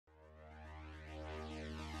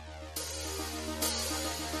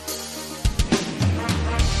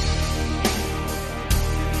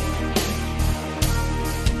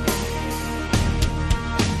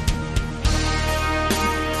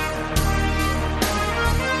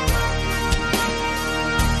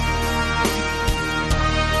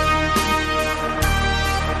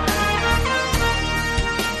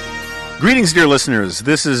Greetings, dear listeners.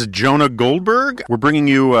 This is Jonah Goldberg. We're bringing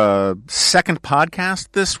you a second podcast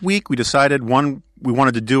this week. We decided, we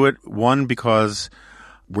wanted to do it, because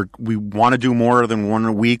we want to do more than one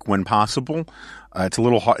a week when possible. It's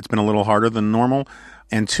been a little harder than normal.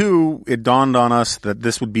 And two, it dawned on us that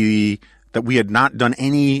that we had not done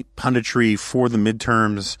any punditry for the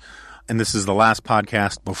midterms, and this is the last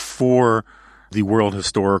podcast before the World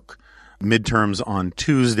Historic midterms on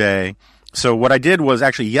Tuesday. So what I did was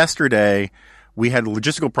actually yesterday we had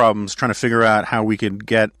logistical problems trying to figure out how we could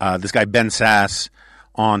get this guy Ben Sasse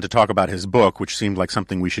on to talk about his book, which seemed like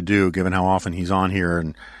something we should do given how often he's on here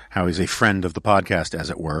and how he's a friend of the podcast, as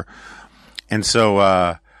it were. And so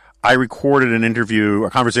I recorded a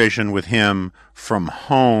conversation with him from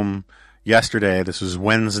home yesterday. This was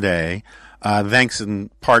Wednesday, thanks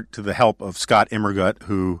in part to the help of Scott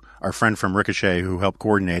Immergut, our friend from Ricochet, who helped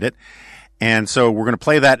coordinate it. And so we're going to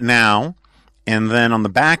play that now. And then on the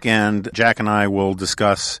back end, Jack and I will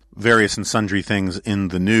discuss various and sundry things in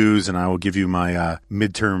the news, and I will give you my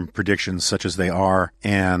midterm predictions such as they are.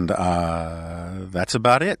 And that's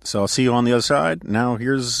about it. So I'll see you on the other side. Now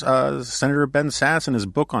here's Senator Ben Sasse and his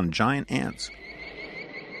book on giant ants.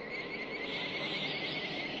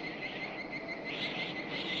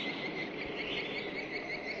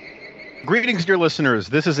 Greetings, dear listeners.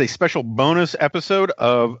 This is a special bonus episode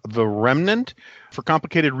of The Remnant. For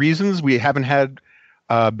complicated reasons, we haven't had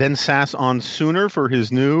Ben Sasse on sooner for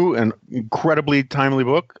his new and incredibly timely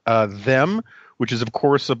book, Them, which is, of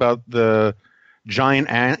course, about the giant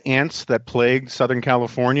ants that plagued Southern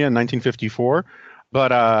California in 1954.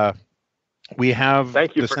 But we have...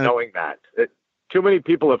 Thank you for knowing that. Too many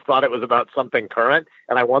people have thought it was about something current,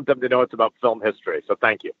 and I want them to know it's about film history. So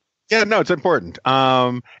thank you. Yeah, no, it's important.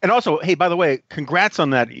 And also, hey, by the way, congrats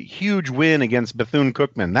on that huge win against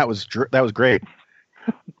Bethune-Cookman. That was great.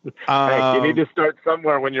 Hey, you need to start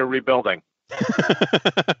somewhere when you're rebuilding.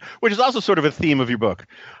 Which is also sort of a theme of your book.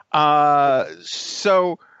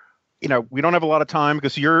 So, we don't have a lot of time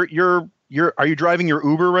because are you driving your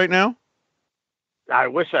Uber right now? I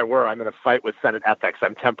wish I were. I'm in a fight with Senate ethics.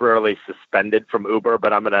 I'm temporarily suspended from Uber,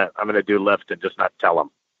 but I'm gonna do Lyft and just not tell them.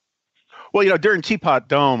 Well, during Teapot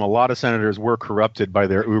Dome, a lot of senators were corrupted by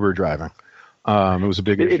their Uber driving. It was a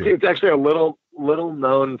big issue. It's actually a little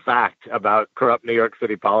known fact about corrupt New York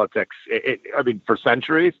City politics. For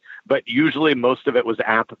centuries, but usually most of it was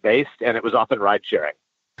app-based, and it was often ride-sharing.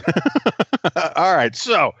 All right.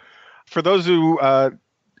 So for those who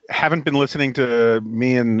haven't been listening to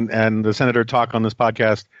me and the senator talk on this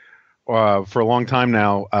podcast for a long time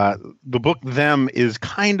now, the book Them is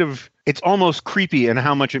it's almost creepy in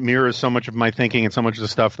how much it mirrors so much of my thinking and so much of the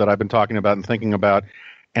stuff that I've been talking about and thinking about.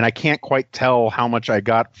 And I can't quite tell how much I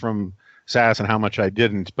got from Sasse and how much I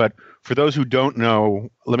didn't. But for those who don't know,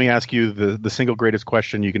 let me ask you the single greatest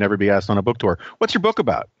question you can ever be asked on a book tour. What's your book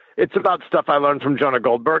about? It's about stuff I learned from Jonah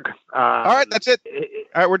Goldberg. All right, that's it.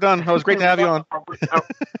 All right, we're done. It was great to have you on.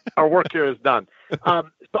 Our work here is done. So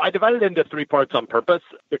I divided it into three parts on purpose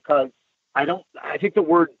because I think the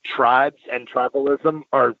word tribes and tribalism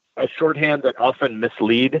are a shorthand that often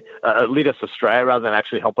lead us astray rather than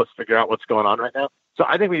actually help us figure out what's going on right now. So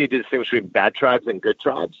I think we need to distinguish between bad tribes and good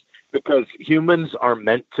tribes because humans are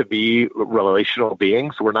meant to be relational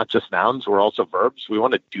beings. We're not just nouns. We're also verbs. We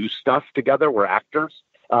want to do stuff together. We're actors,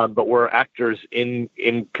 but we're actors in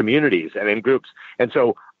communities and in groups. And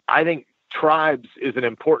so I think tribes is an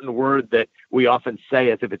important word that we often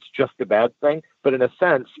say as if it's just a bad thing. But in a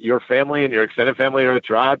sense, your family and your extended family are a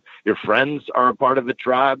tribe. Your friends are a part of the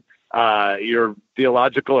tribe. Your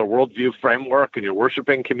theological or worldview framework and your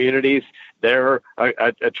worshiping communities, they're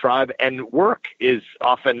a tribe. And work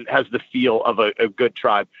often has the feel of a good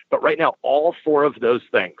tribe. But right now, all four of those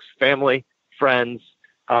things, family, friends,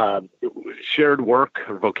 shared work,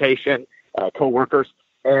 vocation, co-workers,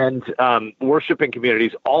 and worshiping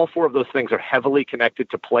communities, all four of those things are heavily connected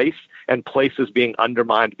to place, and place is being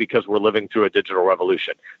undermined because we're living through a digital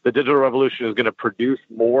revolution. The digital revolution is going to produce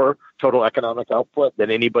more total economic output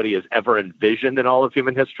than anybody has ever envisioned in all of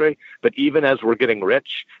human history. But even as we're getting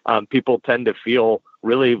rich, people tend to feel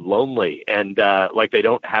really lonely and like they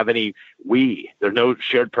don't have any there's no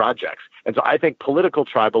shared projects. And so I think political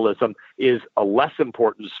tribalism is a less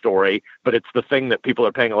important story, but it's the thing that people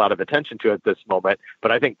are paying a lot of attention to at this moment.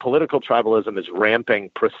 But I think political tribalism is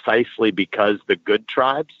ramping precisely because the good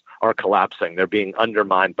tribes are collapsing. They're being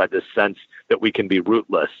undermined by this sense that we can be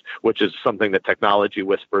rootless, which is something that technology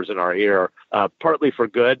whispers in our ear, partly for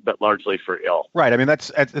good, but largely for ill. Right. I mean,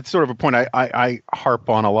 that's sort of a point I harp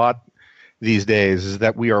on a lot these days is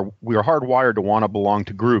that we are hardwired to want to belong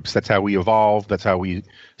to groups. That's how we evolved. That's how we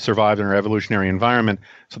survived in our evolutionary environment.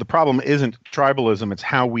 So the problem isn't tribalism. It's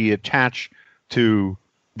how we attach to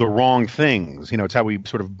the wrong things. It's how we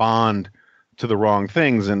sort of bond to the wrong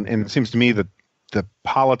things. And it seems to me that the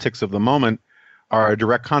politics of the moment are a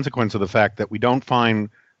direct consequence of the fact that we don't find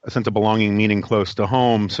a sense of belonging, meaning close to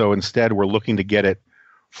home. So instead, we're looking to get it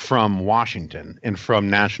from Washington and from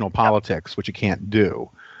national politics, which you can't do.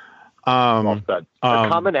 Well said.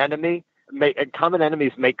 Common enemies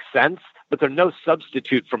make sense, but they're no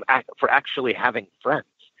substitute for actually having friends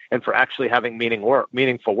and for actually having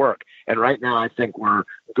meaningful work. And right now, I think we're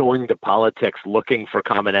going to politics looking for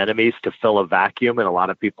common enemies to fill a vacuum in a lot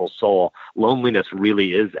of people's soul. Loneliness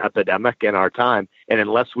really is epidemic in our time, and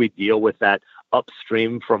unless we deal with that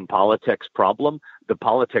upstream from politics problem, the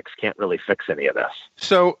politics can't really fix any of this.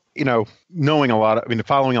 So, following a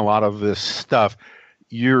lot of this stuff,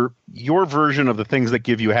 your version of the things that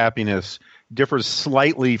give you happiness differs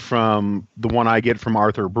slightly from the one I get from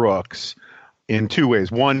Arthur Brooks in two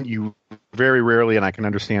ways. One, you very rarely, and I can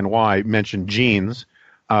understand why, mention genes,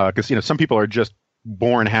 because some people are just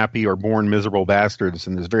born happy or born miserable bastards,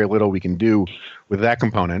 and there's very little we can do with that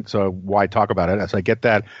component. So why talk about it? As I get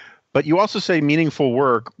that. But you also say meaningful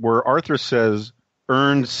work, where Arthur says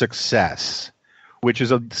earned success, which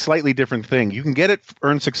is a slightly different thing. You can get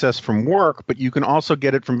earned success from work, but you can also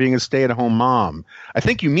get it from being a stay-at-home mom. I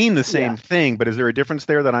think you mean the same thing, but is there a difference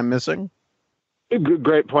there that I'm missing?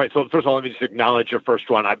 Great point. So first of all, let me just acknowledge your first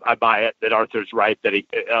one. I buy it that Arthur's right, that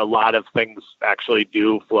a lot of things actually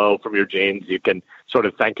do flow from your genes. You can sort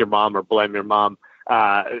of thank your mom or blame your mom.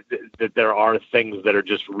 That there are things that are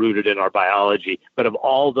just rooted in our biology. But of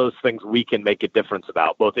all those things we can make a difference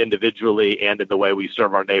about, both individually and in the way we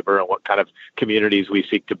serve our neighbor and what kind of communities we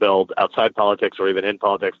seek to build outside politics or even in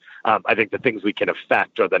politics, I think the things we can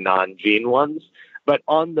affect are the non-gene ones. But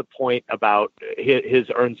on the point about his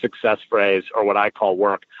earned success phrase, or what I call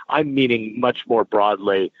work, I'm meaning much more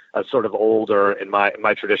broadly a sort of older, in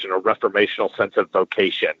my tradition, a reformational sense of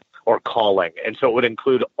vocation or calling. And so it would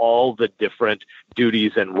include all the different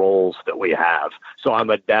duties and roles that we have. So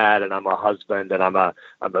I'm a dad, and I'm a husband, and I'm a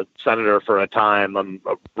senator for a time. I'm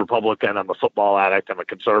a Republican. I'm a football addict. I'm a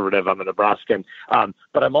conservative. I'm a Nebraskan.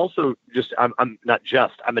 But I'm also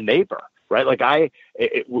I'm a neighbor. Right, like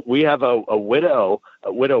we have a widower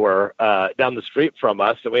down the street from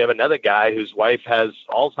us, and we have another guy whose wife has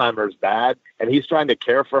Alzheimer's bad, and he's trying to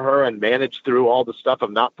care for her and manage through all the stuff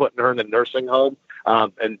of not putting her in a nursing home,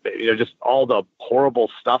 and just all the horrible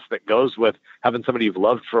stuff that goes with having somebody you've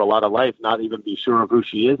loved for a lot of life not even be sure of who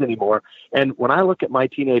she is anymore. And when I look at my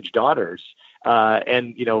teenage daughters,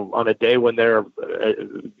 and on a day when they're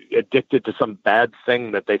addicted to some bad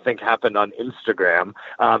thing that they think happened on Instagram,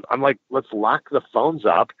 I'm like, let's lock the phones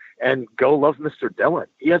up and go love Mr. Dillon.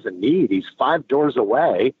 He has a need. He's 5 doors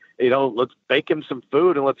away. Let's bake him some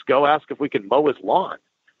food and let's go ask if we can mow his lawn.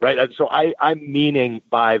 Right. And so I'm meaning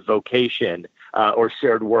by vocation or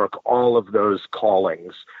shared work, all of those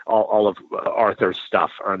callings, all of Arthur's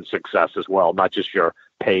stuff, earned success as well, not just your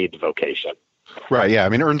paid vocation. Right. Yeah. I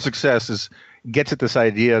mean, earned success gets at this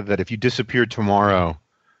idea that if you disappeared tomorrow,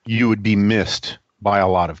 you would be missed by a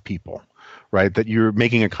lot of people, right? That you're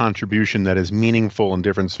making a contribution that is meaningful in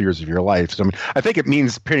different spheres of your life. So, I mean, I think it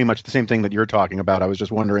means pretty much the same thing that you're talking about. I was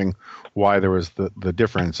just wondering why there was the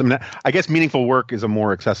difference. I mean, I guess meaningful work is a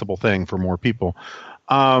more accessible thing for more people.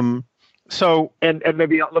 So, and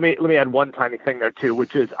maybe let me add one tiny thing there too,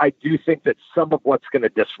 which is I do think that some of what's going to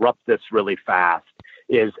disrupt this really fast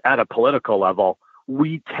is at a political level.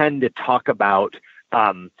 We tend to talk about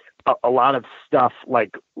a lot of stuff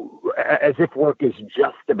like as if work is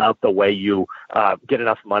just about the way you get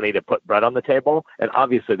enough money to put bread on the table. And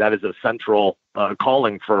obviously that is a central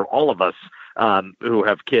calling for all of us who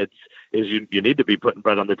have kids, is you need to be putting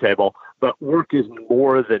bread on the table. But work is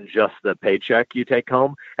more than just the paycheck you take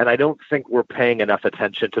home. And I don't think we're paying enough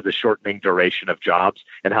attention to the shortening duration of jobs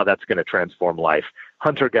and how that's going to transform life.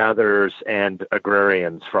 Hunter-gatherers and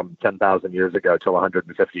agrarians from 10,000 years ago till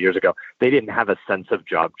 150 years ago, they didn't have a sense of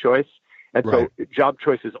job choice. And so job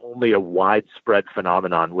choice is only a widespread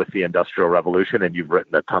phenomenon with the Industrial Revolution, and you've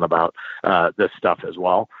written a ton about this stuff as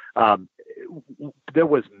well. There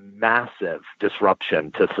was massive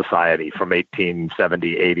disruption to society from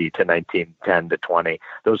 1870, 80 to 1910 to 20,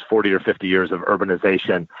 those 40 or 50 years of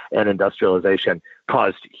urbanization and industrialization.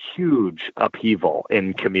 caused huge upheaval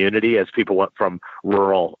in community as people went from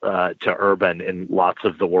rural to urban in lots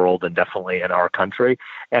of the world and definitely in our country.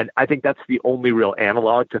 And I think that's the only real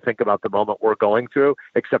analog to think about the moment we're going through,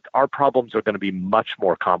 except our problems are going to be much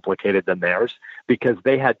more complicated than theirs because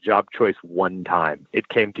they had job choice one time. It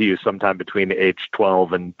came to you sometime between age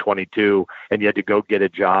 12 and 22, and you had to go get a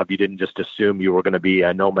job. You didn't just assume you were going to be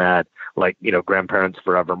a nomad like, grandparents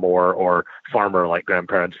forevermore or farmer like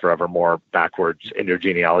grandparents forevermore backwards in your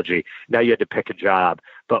genealogy. Now you had to pick a job.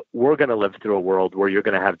 But we're going to live through a world where you're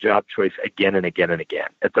going to have job choice again and again and again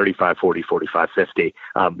at 35, 40, 45, 50.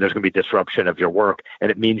 There's going to be disruption of your work, and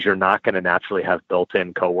it means you're not going to naturally have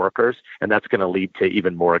built-in coworkers, and that's going to lead to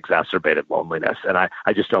even more exacerbated loneliness. And I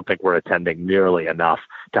just don't think we're attending nearly enough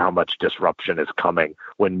to how much disruption is coming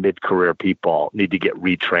when mid-career people need to get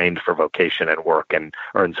retrained for vocation and work and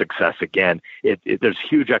earn success again. There's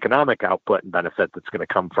huge economic output and benefit that's going to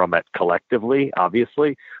come from it collectively,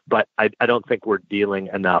 obviously, but I don't think we're dealing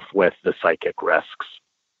enough with the psychic risks.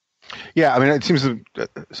 Yeah, I mean, it seems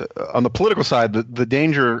on the political side, the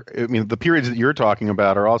danger, I mean, the periods that you're talking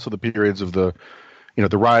about are also the periods of the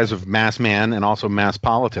rise of mass man and also mass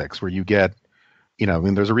politics, where you get, I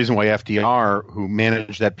mean, there's a reason why FDR, who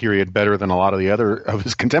managed that period better than a lot of the other of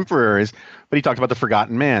his contemporaries, but he talked about the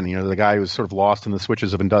forgotten man, the guy who was sort of lost in the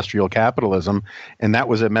switches of industrial capitalism. And that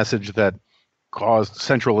was a message that caused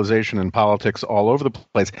centralization in politics all over the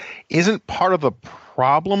place. Isn't part of the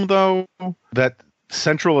problem, though, that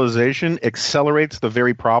centralization accelerates the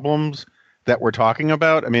very problems that we're talking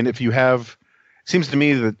about? I mean, if you have, it seems to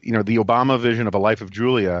me that, the Obama vision of a life of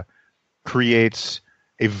Julia creates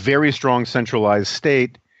a very strong centralized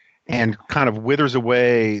state and kind of withers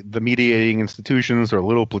away the mediating institutions or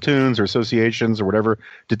little platoons or associations or whatever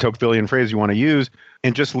de Tocquevillian phrase you want to use,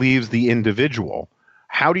 and just leaves the individual.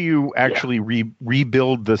 How do you actually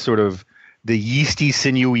rebuild the sort of the yeasty,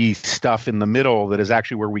 sinewy stuff in the middle that is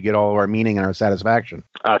actually where we get all of our meaning and our satisfaction?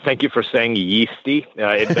 Thank you for saying yeasty.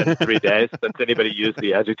 It's been 3 days since anybody used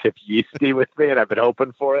the adjective yeasty with me, and I've been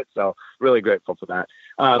hoping for it, so really grateful for that.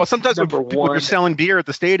 Well, sometimes when you're selling beer at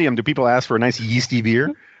the stadium, do people ask for a nice yeasty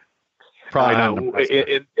beer? Probably not.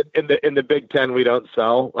 In the Big Ten, we don't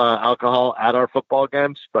sell alcohol at our football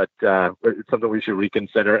games, but it's something we should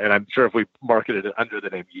reconsider. And I'm sure if we marketed it under the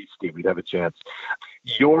name Yeasty, we'd have a chance.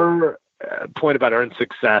 Your point about earned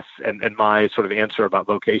success and my sort of answer about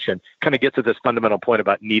vocation kind of gets at this fundamental point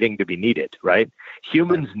about needing to be needed, right?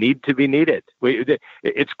 Humans need to be needed.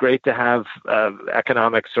 It's great to have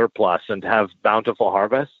economic surplus and to have bountiful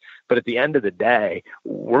harvests. But at the end of the day,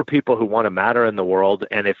 we're people who want to matter in the world.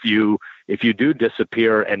 And if you do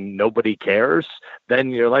disappear and nobody cares,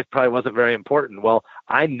 then your life probably wasn't very important. Well,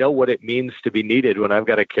 I know what it means to be needed when I've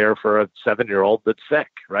got to care for a 7-year-old that's sick,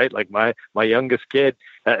 right? Like my youngest kid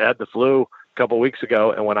had the flu a couple of weeks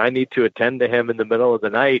ago. And when I need to attend to him in the middle of the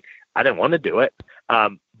night, I didn't want to do it.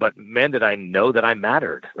 But man, did I know that I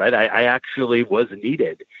mattered, right? I actually was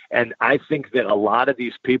needed. And I think that a lot of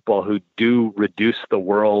these people who do reduce the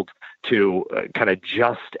world to kind of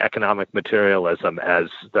just economic materialism, as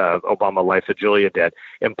the Obama Life of Julia did,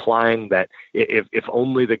 implying that if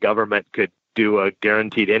only the government could do a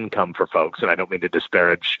guaranteed income for folks, and I don't mean to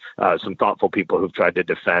disparage some thoughtful people who've tried to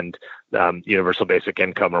defend universal basic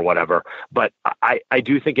income or whatever, but I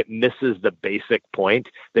do think it misses the basic point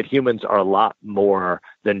that humans are a lot more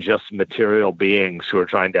than just material beings who are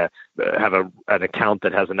trying to have an account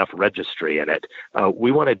that has enough registry in it.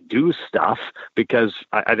 We want to do stuff because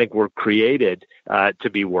I think we're created to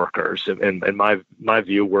be workers. And in my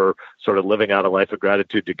view, we're sort of living out a life of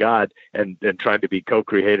gratitude to God and trying to be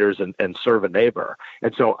co-creators and serve a neighbor.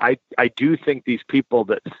 And so I do think these people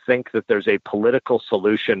that think that there's a political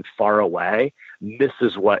solution far away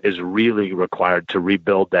misses what is really required to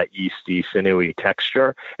rebuild that yeasty, sinewy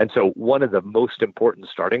texture. And so one of the most important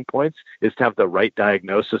starting points is to have the right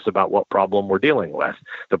diagnosis about what problem we're dealing with.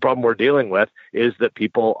 The problem we're dealing with is that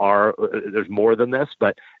people are, there's more than this,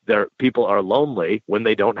 but people are lonely when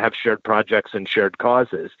they don't have shared projects and shared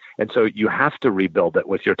causes. And so you have to rebuild it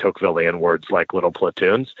with your Tocquevillian words like little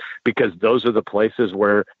platoons, because those are the places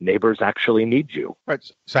where neighbors actually need you. Right.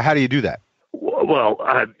 So how do you do that? Well,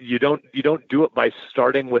 you don't do it by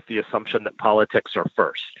starting with the assumption that politics are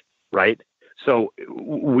first, right? So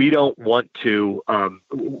we don't want to.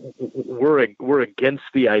 We're against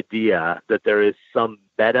the idea that there is some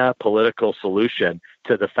meta political solution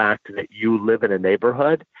to the fact that you live in a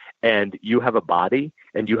neighborhood and you have a body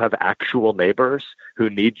and you have actual neighbors who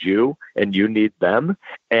need you and you need them.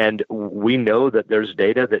 And we know that there's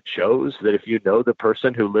data that shows that if you know the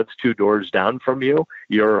person who lives 2 doors down from you,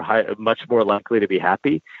 you're much more likely to be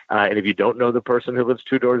happy. And if you don't know the person who lives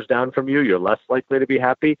 2 doors down from you, you're less likely to be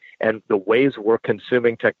happy. And the ways we're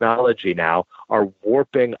consuming technology now are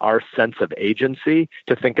warping our sense of agency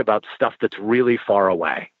to think about stuff that's really far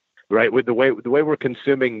away. Right, with the way we're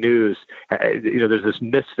consuming news, there's this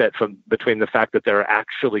misfit between the fact that there are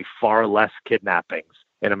actually far less kidnappings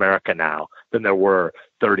in America now than there were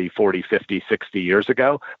 30, 40, 50, 60 years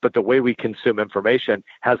ago. But the way we consume information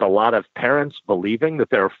has a lot of parents believing that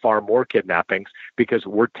there are far more kidnappings because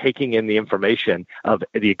we're taking in the information of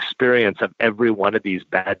the experience of every one of these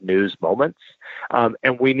bad news moments.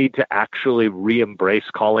 And we need to actually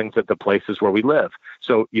re-embrace callings at the places where we live.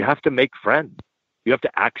 So you have to make friends. You have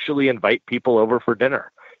to actually invite people over for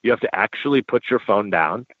dinner. You have to actually put your phone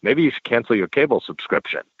down. Maybe you should cancel your cable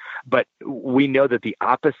subscription. But we know that the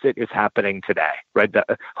opposite is happening today, right? The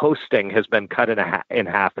hosting has been cut in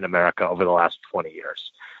half in America over the last 20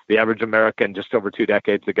 years. The average American just over 2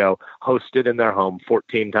 decades ago hosted in their home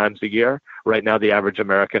 14 times a year. Right now, the average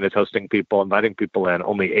American is hosting people, inviting people in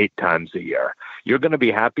only 8 times a year. You're going to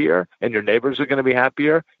be happier and your neighbors are going to be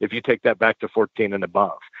happier if you take that back to 14 and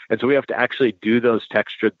above. And so we have to actually do those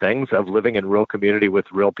textured things of living in real community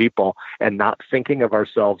with real people and not thinking of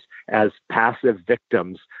ourselves as passive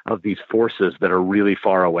victims of these forces that are really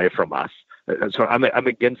far away from us. So I'm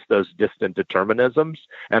against those distant determinisms,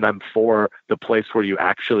 and I'm for the place where you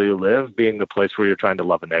actually live being the place where you're trying to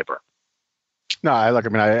love a neighbor. No,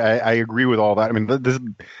 I agree with all that. I mean,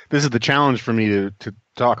 this is the challenge for me to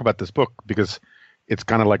talk about this book because it's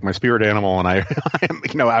kind of like my spirit animal, and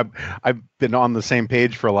I've been on the same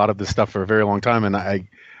page for a lot of this stuff for a very long time, and I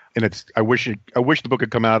wish the book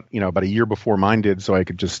had come out about a year before mine did, so I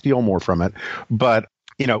could just steal more from it. But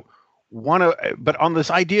but on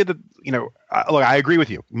this idea that look, I agree with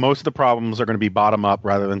you. Most of the problems are going to be bottom up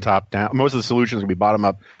rather than top down. Most of the solutions are going to be bottom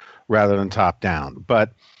up rather than top down.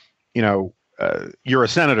 But you're a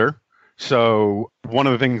senator, so one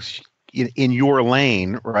of the things in your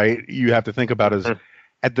lane, right, you have to think about is,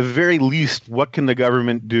 at the very least, what can the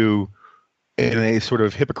government do in a sort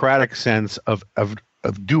of Hippocratic sense of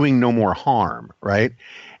doing no more harm, right?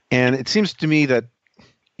 And it seems to me that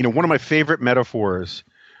one of my favorite metaphors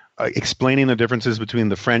explaining the differences between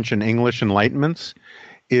the French and English Enlightenments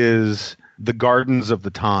is the gardens of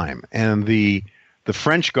the time. And the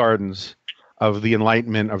French gardens of the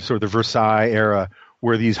Enlightenment, of sort of the Versailles era,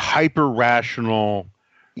 were these hyper-rational,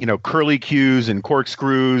 curlicues and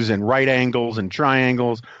corkscrews and right angles and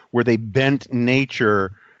triangles, where they bent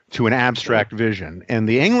nature to an abstract vision. And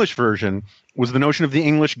the English version was the notion of the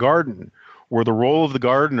English garden, where the role of the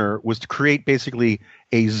gardener was to create basically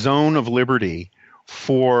a zone of liberty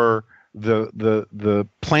for the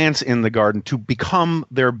plants in the garden to become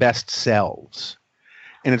their best selves.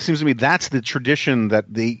 And it seems to me that's the tradition that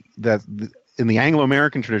in the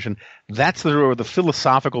Anglo-American tradition, that's the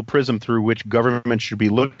philosophical prism through which government should be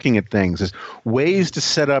looking at things, is ways to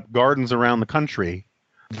set up gardens around the country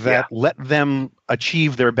that let them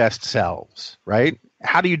achieve their best selves, right?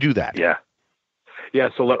 How do you do that? Yeah,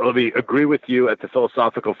 so let me agree with you at the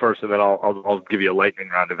philosophical first, and then I'll give you a lightning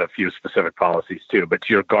round of a few specific policies too. But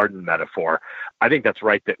to your garden metaphor, I think that's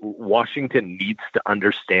right, that Washington needs to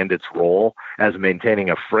understand its role as maintaining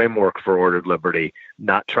a framework for ordered liberty,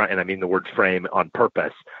 not trying, and I mean the word frame on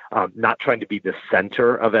purpose, not trying to be the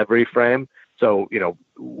center of every frame. So,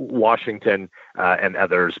 Washington and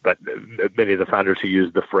others, but many of the founders who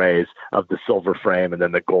used the phrase of the silver frame and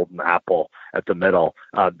then the golden apple at the middle,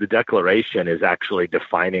 the Declaration is actually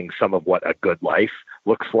defining some of what a good life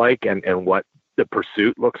looks like and what the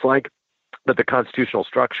pursuit looks like. But the constitutional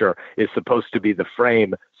structure is supposed to be the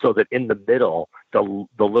frame so that in the middle, the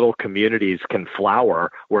little communities can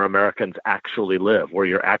flower where Americans actually live, where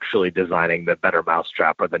you're actually designing the better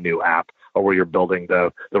mousetrap or the new app, or where you're building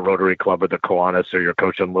the Rotary Club or the Kiwanis, or you're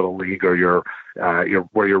coaching Little League, or you're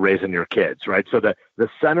where you're raising your kids, right? So the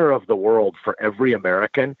center of the world for every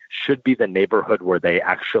American should be the neighborhood where they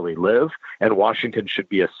actually live, and Washington should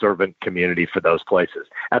be a servant community for those places.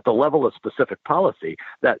 At the level of specific policy,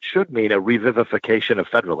 that should mean a revivification of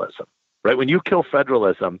federalism, right? When you kill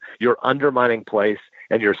federalism, you're undermining place,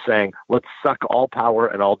 and you're saying, let's suck all power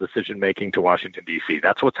and all decision-making to Washington, D.C.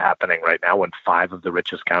 That's what's happening right now when 5 of the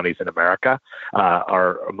richest counties in America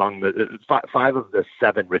are among the 5 of the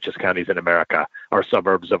 7 richest counties in America are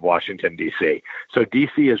suburbs of Washington, D.C. So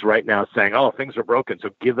D.C. is right now saying, oh, things are broken, so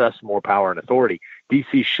give us more power and authority.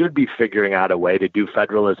 D.C. should be figuring out a way to do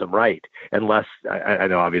federalism right, unless I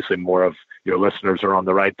know obviously more of your listeners are on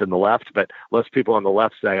the right than the left, but less people on the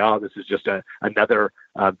left say, oh, this is just another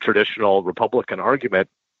traditional Republican argument.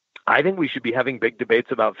 I think we should be having big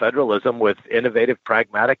debates about federalism with innovative,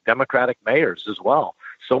 pragmatic, democratic mayors as well.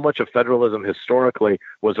 So much of federalism historically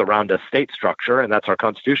was around a state structure, and that's our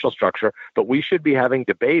constitutional structure, but we should be having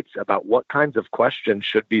debates about what kinds of questions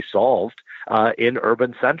should be solved in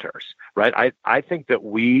urban centers, right? I think that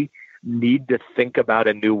we need to think about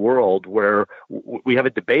a new world where we have a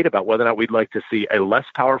debate about whether or not we'd like to see a less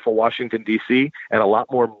powerful Washington, D.C. and a lot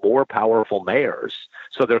more powerful mayors.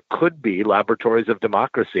 So there could be laboratories of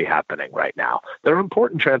democracy happening right now. There are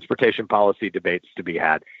important transportation policy debates to be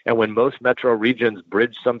had. And when most metro regions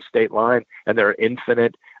bridge some state line and there are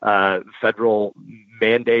infinite federal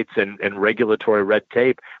mandates and regulatory red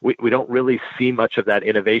tape, we don't really see much of that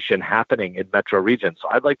innovation happening in metro regions. So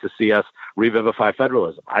I'd like to see us revivify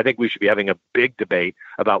federalism. I think we should be having a big debate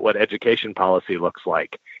about what education policy looks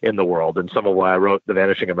like in the world. And some of why I wrote The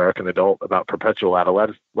Vanishing American Adult about perpetual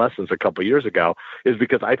adolescence a couple years ago is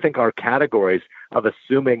because I think our categories of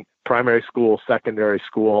assuming primary school, secondary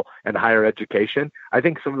school, and higher education, I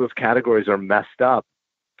think some of those categories are messed up.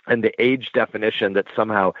 And the age definition that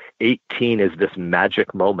somehow 18 is this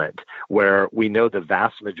magic moment where we know the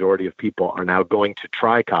vast majority of people are now going to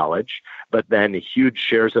try college, but then huge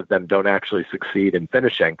shares of them don't actually succeed in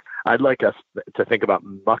finishing. I'd like us to think about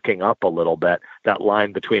mucking up a little bit that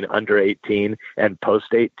line between under 18 and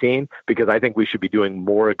post 18, because I think we should be doing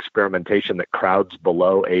more experimentation that crowds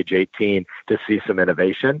below age 18 to see some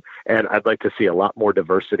innovation. And I'd like to see a lot more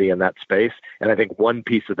diversity in that space. And I think one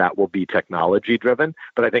piece of that will be technology driven,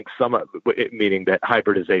 but I think meaning that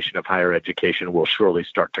hybridization of higher education will surely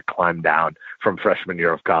start to climb down from freshman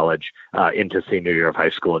year of college into senior year of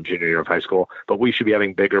high school and junior year of high school. But we should be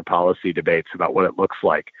having bigger policy debates about what it looks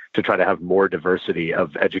like to try to have more diversity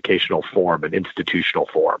of educational form and institutional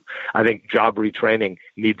form. I think job retraining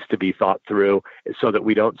needs to be thought through so that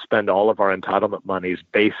we don't spend all of our entitlement monies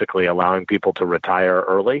basically allowing people to retire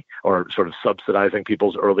early or sort of subsidizing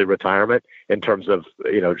people's early retirement in terms of,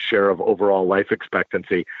 share of overall life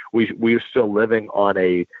expectancy. We're still living on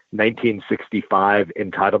a 1965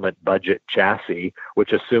 entitlement budget chassis,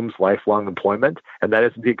 which assumes lifelong employment, and that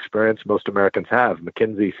isn't the experience most Americans have.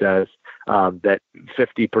 McKinsey says that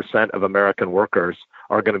 50% of American workers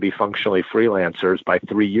are going to be functionally freelancers by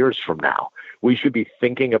 3 years from now. We should be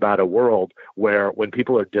thinking about a world where when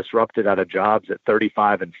people are disrupted out of jobs at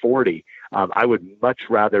 35 and 40, I would much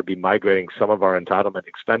rather be migrating some of our entitlement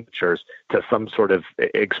expenditures to some sort of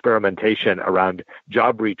experimentation around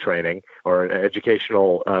job retraining or an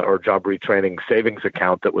educational or job retraining savings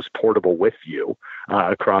account that was portable with you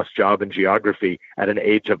across job and geography at an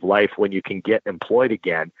age of life when you can get employed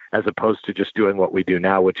again, as opposed to just doing what we do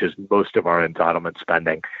now, which is most of our entitlement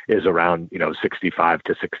spending is around 65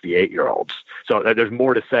 to 68-year-olds. So there's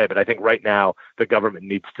more to say, but I think right now the government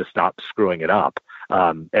needs to stop screwing it up.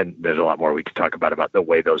 And there's a lot more we could talk about the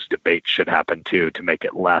way those debates should happen too, to make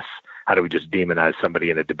it less, how do we just demonize somebody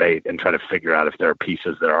in a debate and try to figure out if there are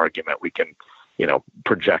pieces of their argument we can,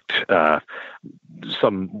 project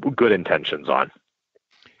some good intentions on.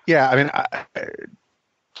 Yeah, I mean,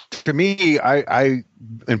 to me, I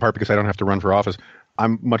in part because I don't have to run for office,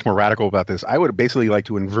 I'm much more radical about this. I would basically like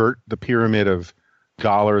to invert the pyramid of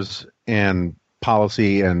dollars and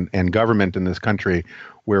policy and government in this country,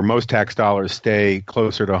 where most tax dollars stay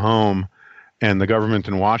closer to home, and the government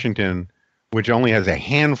in Washington, which only has a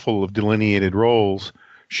handful of delineated roles,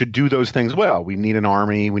 should do those things well. We need an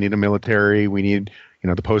army, we need a military, we need,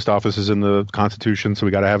 the post office is in the Constitution, so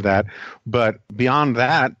we got to have that. But beyond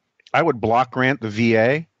that, I would block grant the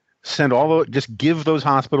VA, just give those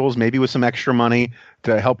hospitals, maybe with some extra money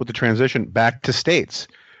to help with the transition, back to states.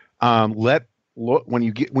 When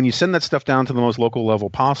you send that stuff down to the most local level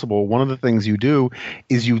possible, one of the things you do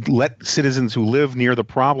is you let citizens who live near the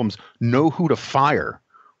problems know who to fire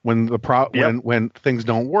when when things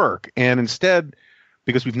don't work. And instead,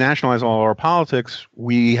 because we've nationalized all our politics,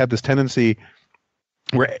 we have this tendency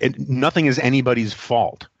where nothing is anybody's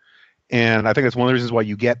fault. And I think that's one of the reasons why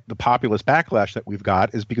you get the populist backlash that we've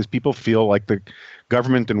got, is because people feel like the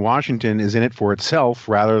government in Washington is in it for itself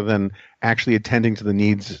rather than actually attending to the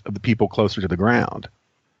needs of the people closer to the ground.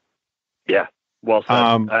 Yeah, well said.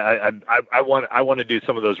 I want to do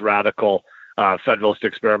some of those radical Federalist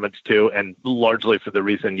experiments too, and largely for the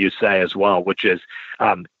reason you say as well, which is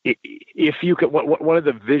if you could, one of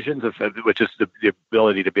the visions of which is the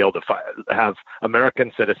ability to be able to have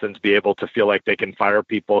American citizens be able to feel like they can fire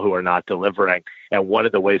people who are not delivering. And one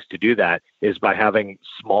of the ways to do that is by having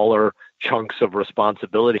smaller chunks of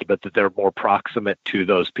responsibility, but that they're more proximate to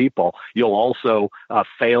those people, you'll also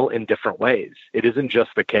fail in different ways. It isn't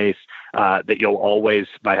just the case that you'll always,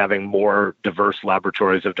 by having more diverse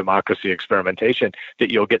laboratories of democracy experimentation,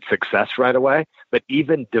 that you'll get success right away. But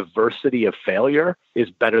even diversity of failure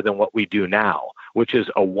is better than what we do now, which is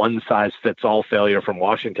a one-size-fits-all failure from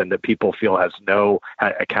Washington that people feel has no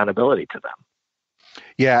accountability to them.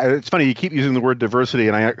 Yeah, it's funny. You keep using the word diversity,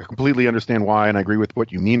 and I completely understand why, and I agree with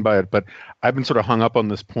what you mean by it. But I've been sort of hung up on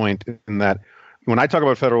this point in that when I talk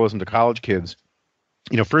about federalism to college kids,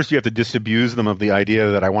 first you have to disabuse them of the idea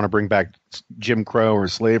that I want to bring back Jim Crow or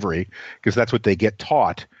slavery, because that's what they get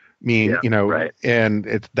taught. Right.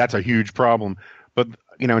 And that's a huge problem. But,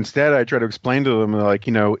 instead I try to explain to them, like,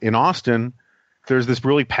 in Austin, there's this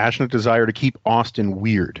really passionate desire to keep Austin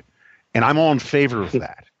weird. And I'm all in favor of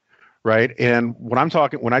that. Right. And when I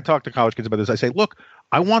talk to college kids about this, I say, look,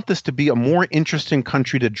 I want this to be a more interesting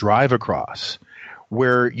country to drive across,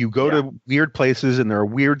 where you go to weird places and there are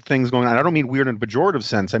weird things going on. I don't mean weird in a pejorative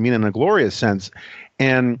sense. I mean in a glorious sense.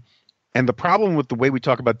 And the problem with the way we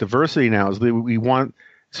talk about diversity now is that we want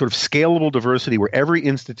sort of scalable diversity where every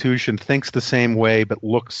institution thinks the same way but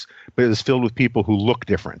is filled with people who look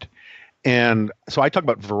different. And so I talk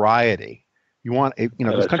about variety. You want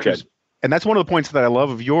those countries. Good. And that's one of the points that I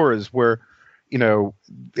love of yours, where, it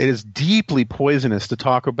is deeply poisonous to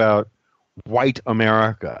talk about white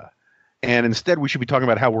America. And instead, we should be talking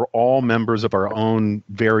about how we're all members of our own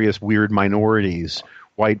various weird minorities,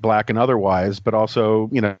 white, black, and otherwise, but also,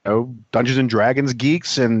 Dungeons and Dragons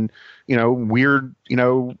geeks and, weird,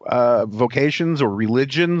 vocations or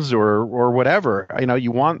religions or whatever.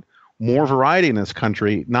 You want more variety in this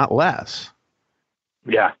country, not less.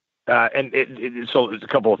 Yeah. So there's a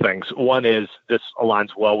couple of things. One is this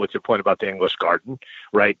aligns well with your point about the English garden,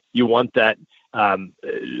 right? You want that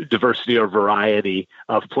diversity or variety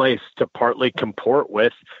of place to partly comport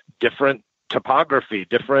with different topography,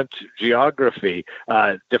 different geography,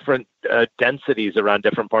 different densities around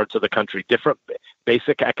different parts of the country, different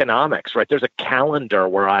basic economics, right? There's a calendar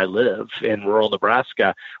where I live in rural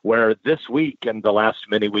Nebraska where this week and the last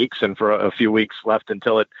many weeks and for a few weeks left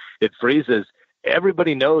until it freezes,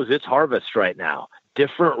 everybody knows it's harvest right now.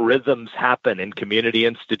 Different rhythms happen in community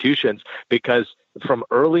institutions because from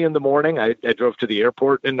early in the morning, I drove to the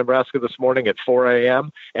airport in Nebraska this morning at 4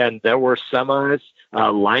 a.m., and there were semis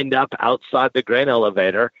lined up outside the grain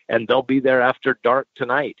elevator, and they'll be there after dark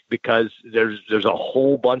tonight because there's a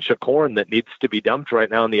whole bunch of corn that needs to be dumped right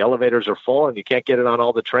now, and the elevators are full, and you can't get it on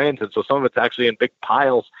all the trains, and so some of it's actually in big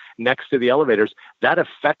piles next to the elevators. That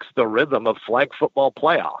affects the rhythm of flag football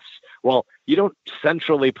playoffs. Well, you don't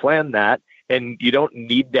centrally plan that, and you don't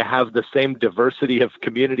need to have the same diversity of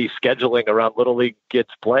community scheduling around Little League gets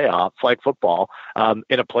playoff flag football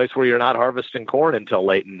in a place where you're not harvesting corn until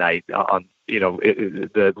late at night on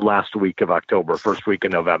the last week of October, first week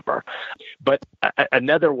of November. But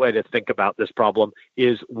another way to think about this problem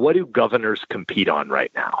is, what do governors compete on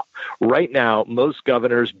right now? Right now, most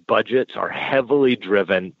governors' budgets are heavily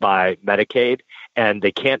driven by Medicaid, and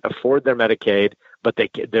they can't afford their Medicaid, but they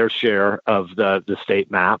get their share of the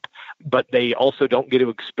state map. But they also don't get to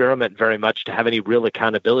experiment very much to have any real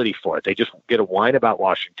accountability for it. They just get a whine about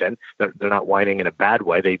Washington. They're not whining in a bad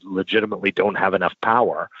way. They legitimately don't have enough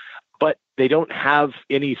power. But they don't have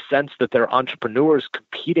any sense that they're entrepreneurs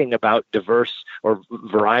competing about diverse or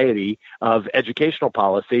variety of educational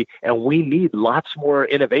policy. And we need lots more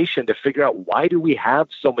innovation to figure out, why do we have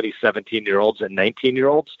so many 17-year-olds and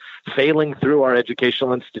 19-year-olds failing through our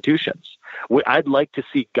educational institutions? I'd like to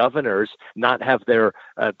see governors not have their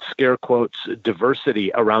scare quotes diversity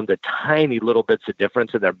around the tiny little bits of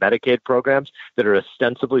difference in their Medicaid programs that are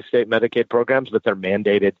ostensibly state Medicaid programs, but they're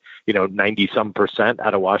mandated, 90-some%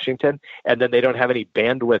 out of Washington. And then they don't have any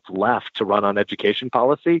bandwidth left to run on education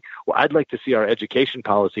policy. Well, I'd like to see our education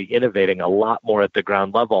policy innovating a lot more at the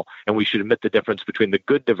ground level. And we should admit the difference between the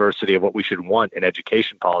good diversity of what we should want in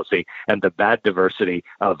education policy and the bad diversity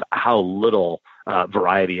of how little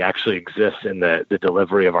variety actually exists in the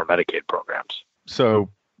delivery of our Medicaid programs. So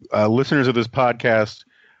listeners of this podcast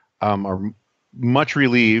are much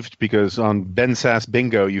relieved because on Ben Sass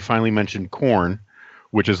Bingo, you finally mentioned corn,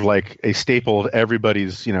 which is like a staple of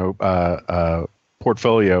everybody's,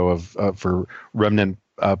 portfolio of for Remnant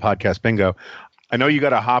podcast bingo. I know you got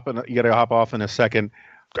to hop off in a second,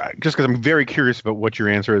 just because I'm very curious about what your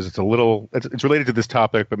answer is. It's related to this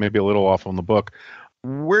topic, but maybe a little off on the book.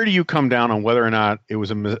 Where do you come down on whether or not the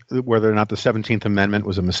 17th Amendment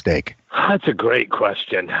was a mistake? That's a great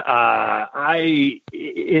question. I,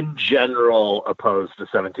 in general, oppose the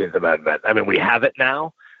 17th Amendment. I mean, we have it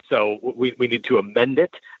now. So we need to amend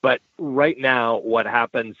it. But right now, what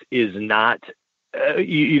happens is not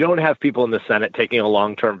you don't have people in the Senate taking a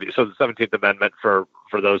long-term view. So the 17th Amendment, for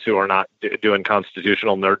those who are not doing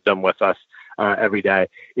constitutional nerddom with us every day,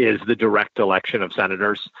 is the direct election of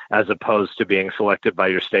senators as opposed to being selected by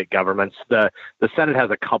your state governments. The Senate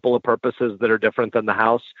has a couple of purposes that are different than the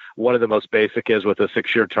House. One of the most basic is with a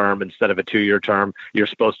 6-year term instead of a 2-year term, you're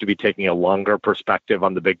supposed to be taking a longer perspective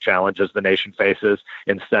on the big challenges the nation faces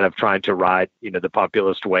instead of trying to ride, the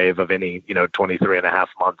populist wave of any, 23 and a half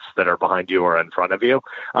months that are behind you or in front of you.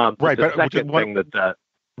 Right. The second thing that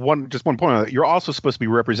one point on that. You're also supposed to be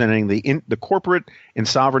representing the corporate and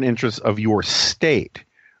sovereign interests of your state,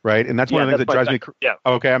 right? And that's one of the things that drives me. Yeah.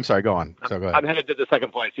 Okay, I'm sorry. Go on. Go ahead. I'm headed to the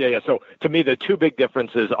second point. Yeah. So to me, the two big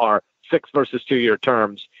differences are 6 versus 2-year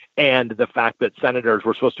terms, and the fact that senators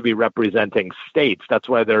were supposed to be representing states. That's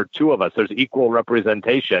why there are 2 of us. There's equal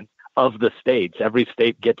representation of the states. Every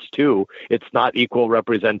state gets 2. It's not equal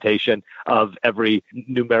representation of every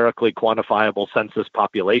numerically quantifiable census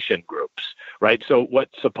population groups, right? So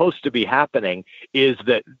what's supposed to be happening is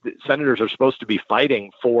that senators are supposed to be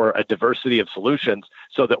fighting for a diversity of solutions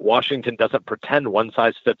so that Washington doesn't pretend one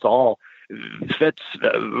size fits all fits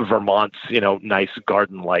Vermont's, nice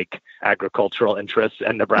garden-like agricultural interests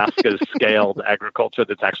and Nebraska's scaled agriculture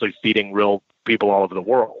that's actually feeding real people all over the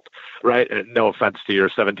world, right? And no offense to your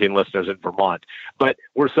 17 listeners in Vermont, but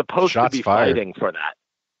we're supposed to be fighting for that.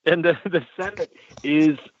 And the Senate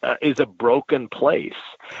is a broken place.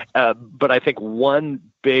 But I think one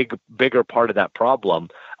bigger part of that problem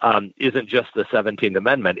isn't just the 17th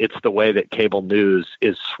Amendment. It's the way that cable news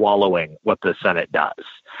is swallowing what the Senate does.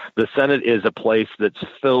 The Senate is a place that's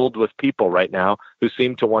filled with people right now who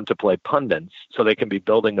seem to want to play pundits so they can be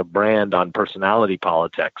building a brand on personality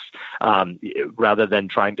politics rather than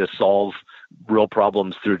trying to solve real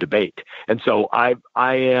problems through debate. And so I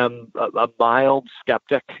am a mild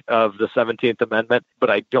skeptic of the 17th Amendment, but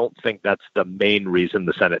I don't think that's the main reason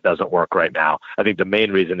the Senate doesn't work right now. I think the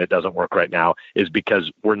main reason it doesn't work right now is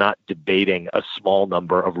because we're not debating a small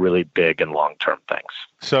number of really big and long-term things.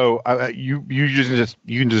 So you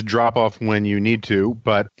can just drop off when you need to,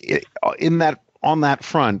 but on that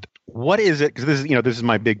front, what is it? Because this is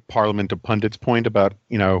my big Parliament of Pundits point about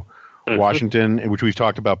Washington, which we've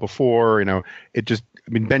talked about before.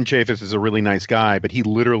 Ben Chaffetz is a really nice guy, but he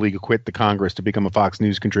literally quit the Congress to become a Fox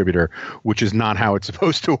News contributor, which is not how it's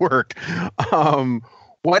supposed to work.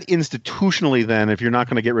 What institutionally then, if you're not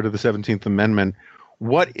going to get rid of the 17th Amendment,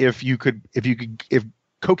 what if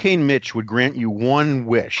Cocaine Mitch would grant you one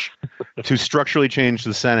wish to structurally change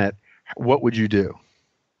the Senate, what would you do?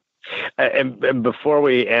 And before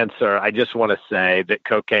we answer, I just want to say that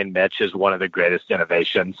Cocaine Mitch is one of the greatest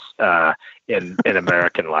innovations in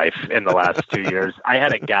American life in the last 2 years. I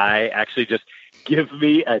had a guy actually just give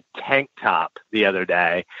me a tank top the other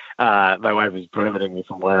day. My wife was prohibiting me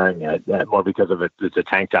from wearing it more because of it's a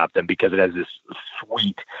tank top than because it has this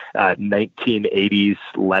sweet 1980s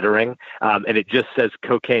lettering. And it just says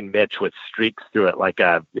Cocaine Mitch with streaks through it like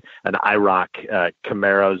an IROC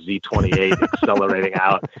Camaro Z28 accelerating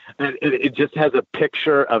out. And it just has a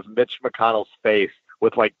picture of Mitch McConnell's face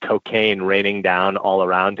with like cocaine raining down all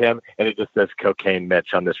around him. And it just says Cocaine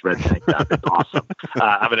Mitch on this red tank top. It's awesome.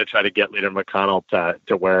 I'm going to try to get Leader McConnell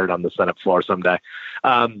to wear it on the Senate floor someday.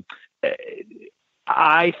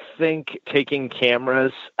 I think taking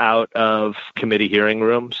cameras out of committee hearing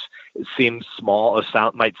rooms seems small,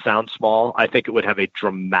 might sound small. I think it would have a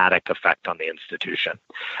dramatic effect on the institution.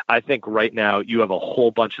 I think right now you have a whole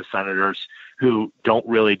bunch of senators who don't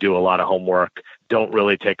really do a lot of homework, don't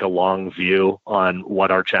really take a long view on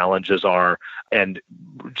what our challenges are, and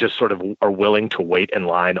just sort of are willing to wait in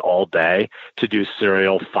line all day to do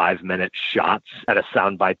serial 5-minute shots at a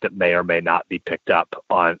soundbite that may or may not be picked up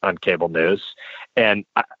on cable news. And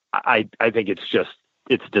I think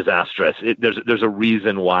it's disastrous. There's a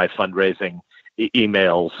reason why fundraising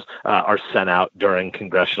emails are sent out during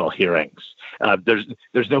congressional hearings. There's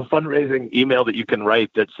no fundraising email that you can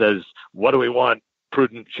write that says, what do we want?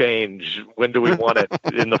 Prudent change. When do we want it?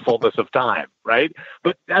 In the fullness of time, right?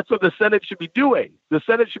 But that's what the Senate should be doing. The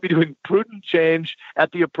Senate should be doing prudent change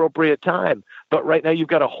at the appropriate time. But right now you've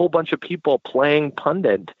got a whole bunch of people playing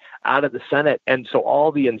pundit out of the Senate. And so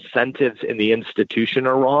all the incentives in the institution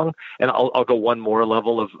are wrong. And I'll go one more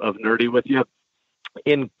level of nerdy with you.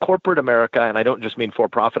 In corporate America, and I don't just mean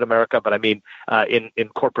for-profit America, but I mean in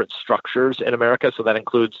corporate structures in America, so that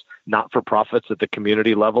includes not-for-profits at the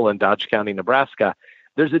community level in Dodge County, Nebraska,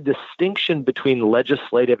 there's a distinction between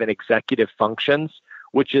legislative and executive functions,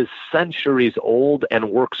 which is centuries old and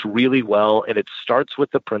works really well, and it starts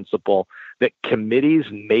with the principle that committees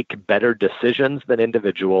make better decisions than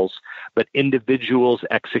individuals, but individuals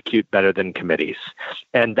execute better than committees.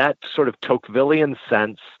 And that sort of Tocquevillian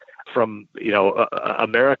sense from,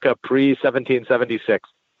 America pre-1776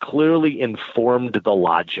 clearly informed the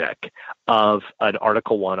logic of an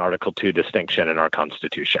Article 1, Article 2 distinction in our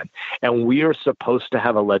Constitution. And we are supposed to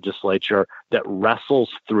have a legislature that wrestles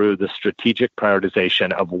through the strategic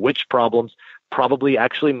prioritization of which problems probably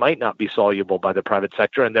actually might not be soluble by the private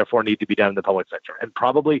sector and therefore need to be done in the public sector, and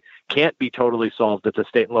probably can't be totally solved at the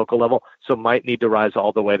state and local level, so might need to rise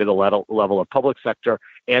all the way to the level of public sector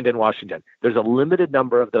and in Washington. There's a limited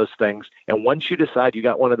number of those things, and once you decide you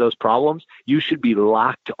got one of those problems, you should be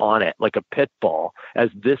locked on it like a pit bull, as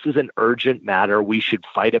this is an urgent matter we should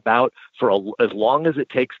fight about for as long as it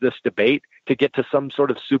takes this debate to get to some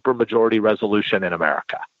sort of supermajority resolution in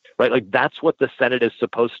America. Right? Like that's what the Senate is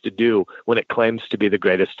supposed to do when it claims to be the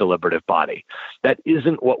greatest deliberative body. That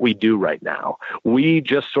isn't what we do right now. We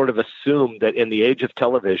just sort of assume that in the age of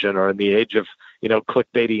television or in the age of,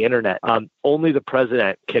 clickbaity internet, only the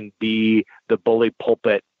president can be the bully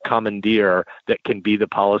pulpit commandeer that can be the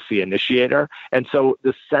policy initiator. And so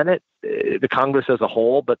the Senate, the Congress as a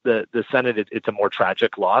whole, but the Senate, it's a more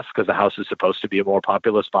tragic loss because the House is supposed to be a more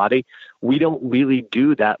populist body. We don't really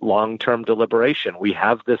do that long-term deliberation. We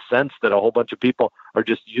have this sense that a whole bunch of people are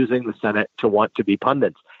just using the Senate to want to be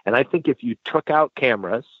pundits. And I think if you took out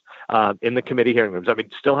cameras in the committee hearing rooms,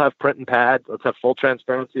 still have print and pad, let's have full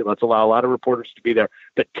transparency, let's allow a lot of reporters to be there,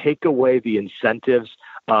 but take away the incentives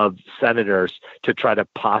of senators to try to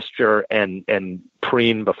posture and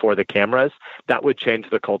preen before the cameras, that would change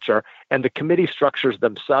the culture. And the committee structures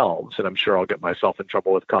themselves, and I'm sure I'll get myself in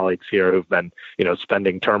trouble with colleagues here who've been,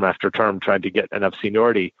 spending term after term trying to get enough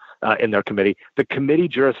seniority in their committee. The committee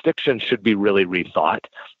jurisdiction should be really rethought,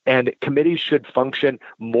 and committees should function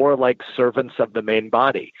more like servants of the main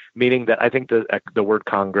body, meaning that I think the word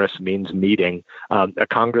Congress means meeting. A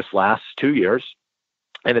Congress lasts 2 years.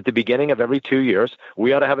 And at the beginning of every 2 years,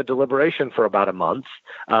 we ought to have a deliberation for about a month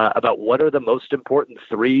about what are the most important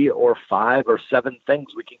 3 or 5 or 7 things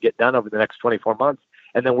we can get done over the next 24 months.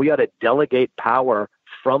 And then we ought to delegate power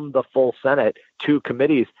from the full Senate to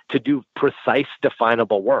committees to do precise,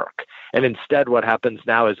 definable work. And instead, what happens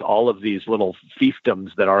now is all of these little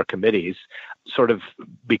fiefdoms that are committees sort of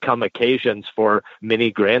become occasions for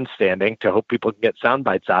mini grandstanding to hope people can get sound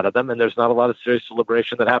bites out of them. And there's not a lot of serious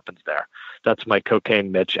deliberation that happens there. That's my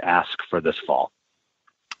Cocaine Mitch ask for this fall.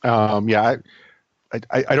 I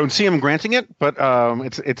don't see him granting it, but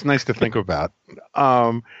it's nice to think about.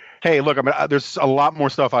 Hey, look, there's a lot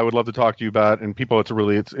more stuff I would love to talk to you about, and people, it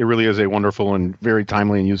really is a wonderful and very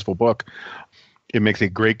timely and useful book. It makes a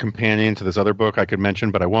great companion to this other book I could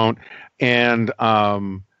mention, but I won't. And I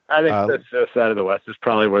think this side of the West is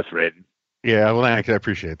probably worth reading. Yeah, well, I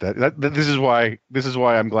appreciate that. This is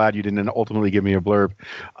why I'm glad you didn't ultimately give me a blurb.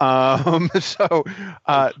 Next time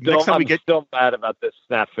I'm still mad about this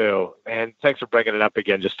snafu, and thanks for bringing it up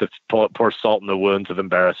again, just to pour salt in the wounds of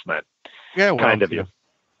embarrassment. Yeah, well, kind of you.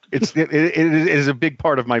 It is a big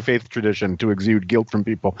part of my faith tradition to exude guilt from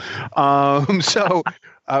people.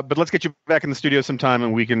 But let's get you back in the studio sometime,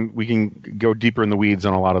 and we can go deeper in the weeds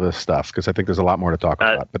on a lot of this stuff, because I think there's a lot more to talk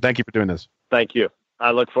about. But thank you for doing this. Thank you. I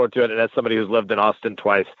look forward to it. And as somebody who's lived in Austin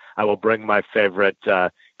twice, I will bring my favorite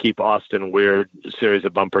Keep Austin Weird series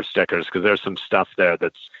of bumper stickers, because there's some stuff there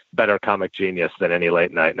that's better comic genius than any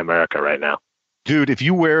late night in America right now. Dude, if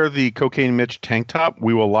you wear the Cocaine Mitch tank top,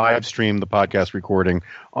 we will live stream the podcast recording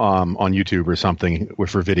on YouTube or something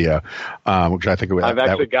for video, which I think I've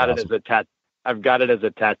actually got awesome. it as a tat. I've got it as a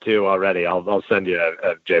tattoo already. I'll send you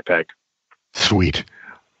a JPEG. Sweet.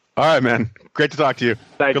 All right, man. Great to talk to you.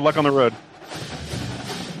 Thanks. Good luck on the road.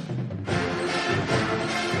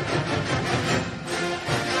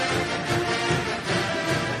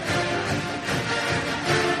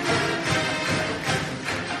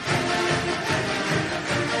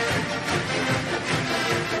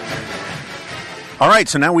 All right,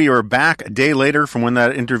 so now we are back a day later from when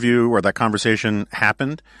that interview or that conversation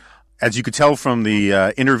happened. As you could tell from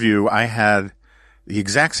the interview, I had the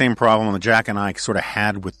exact same problem that Jack and I sort of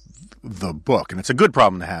had with the book. And it's a good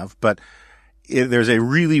problem to have, but there's a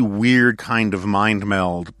really weird kind of mind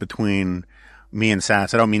meld between me and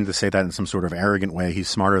Sats. I don't mean to say that in some sort of arrogant way. He's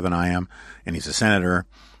smarter than I am, and he's a senator.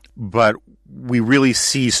 But we really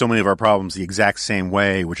see so many of our problems the exact same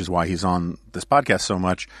way, which is why he's on this podcast so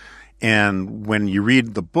much. And when you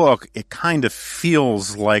read the book, it kind of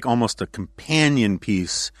feels like almost a companion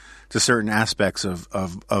piece to certain aspects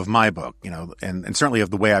of my book, and certainly of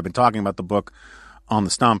the way I've been talking about the book on the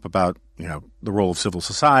Stump about, the role of civil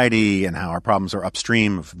society and how our problems are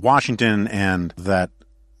upstream of Washington, and that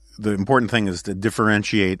the important thing is to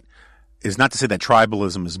differentiate, is not to say that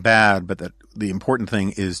tribalism is bad, but that the important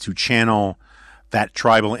thing is to channel that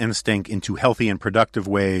tribal instinct into healthy and productive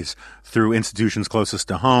ways through institutions closest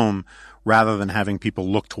to home, rather than having people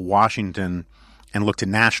look to Washington and look to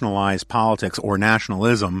nationalize politics or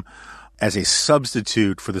nationalism as a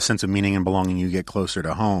substitute for the sense of meaning and belonging you get closer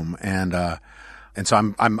to home. And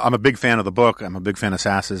so I'm a big fan of the book. I'm a big fan of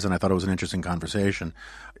Sass's, and I thought it was an interesting conversation.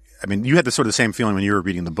 I mean, you had the sort of the same feeling when you were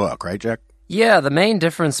reading the book, right, Jack? Yeah, the main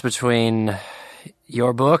difference between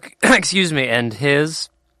your book, excuse me, and his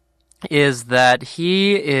is that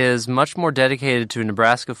he is much more dedicated to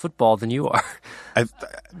Nebraska football than you are.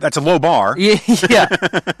 That's a low bar. Yeah.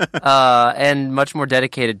 And much more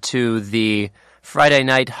dedicated to the Friday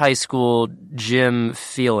night high school gym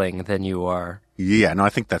feeling than you are. Yeah, no, I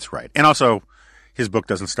think that's right. And also, his book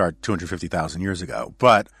doesn't start 250,000 years ago.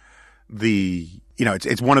 But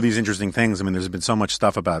it's one of these interesting things. I mean, there's been so much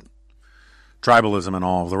stuff about tribalism and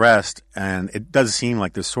all of the rest, and it does seem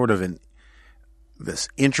like there's sort of this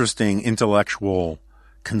interesting intellectual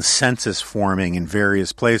consensus forming in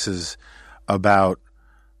various places about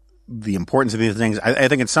the importance of these things. I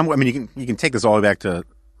think in some way, I mean, you can take this all the way back to,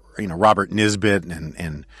 Robert Nisbet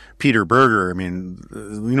and Peter Berger. I mean,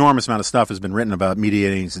 the enormous amount of stuff has been written about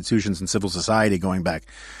mediating institutions and civil society going back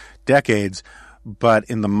decades. But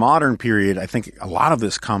in the modern period, I think a lot of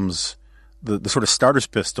this comes, the sort of starter's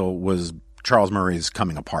pistol was Charles Murray's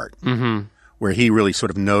Coming Apart, where he really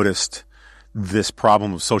sort of noticed this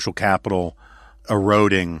problem of social capital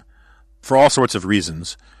eroding for all sorts of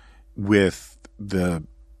reasons with the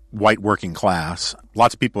white working class.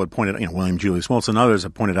 Lots of people had pointed out, William Julius Wilson and others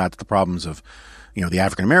have pointed out the problems of, the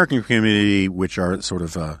African-American community, which are sort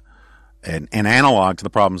of an analog to the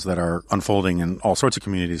problems that are unfolding in all sorts of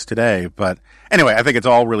communities today. But anyway, I think it's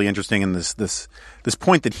all really interesting in this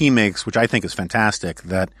point that he makes, which I think is fantastic,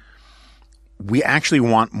 that we actually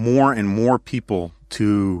want more and more people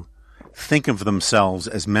to think of themselves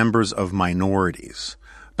as members of minorities,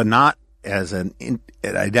 but not as an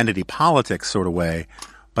identity politics sort of way,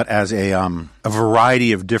 but as a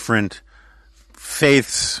variety of different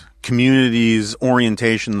faiths, communities,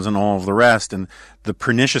 orientations, and all of the rest. And the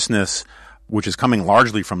perniciousness, which is coming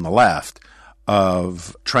largely from the left,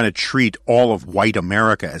 of trying to treat all of white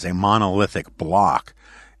America as a monolithic block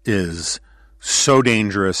is so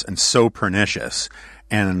dangerous and so pernicious.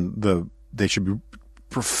 And they should be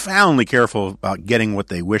profoundly careful about getting what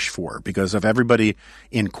they wish for, because if everybody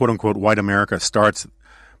in quote-unquote white America starts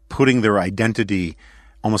putting their identity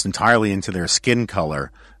almost entirely into their skin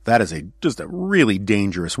color, that is just a really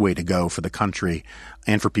dangerous way to go for the country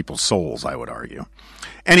and for people's souls, I would argue.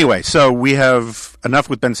 Anyway, so we have enough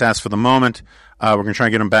with Ben Sasse for the moment. We're going to try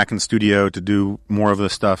and get him back in the studio to do more of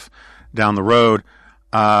this stuff down the road.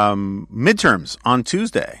 Midterms on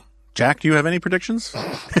Tuesday. Jack, do you have any predictions?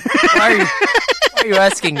 Why are you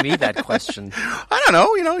asking me that question? I don't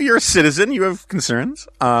know. You're a citizen. You have concerns.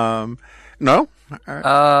 No?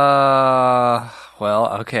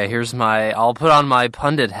 Well, okay, I'll put on my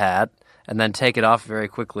pundit hat and then take it off very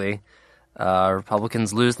quickly.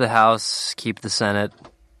 Republicans lose the House, keep the Senate,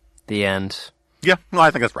 the end. Yeah, no,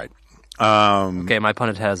 I think that's right. Okay, my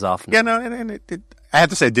pundit hat is off now. Yeah, no, and I have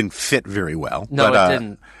to say it didn't fit very well. No, it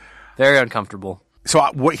didn't. Very uncomfortable.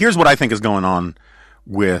 So here's what I think is going on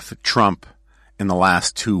with Trump in the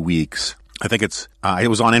last 2 weeks. I think it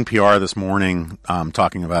was on NPR this morning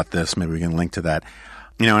talking about this. Maybe we can link to that.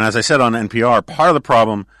 And as I said on NPR, part of the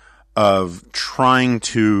problem of trying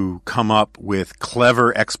to come up with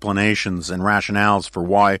clever explanations and rationales for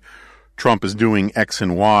why Trump is doing X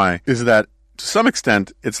and Y is that to some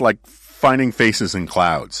extent it's like finding faces in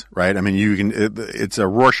clouds, right? I mean, it's a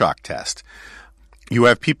Rorschach test. You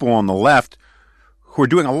have people on the left who are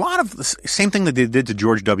doing a lot of the same thing that they did to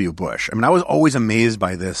George W. Bush. I mean, I was always amazed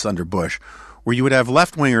by this under Bush, where you would have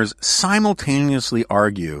left-wingers simultaneously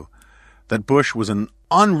argue that Bush was an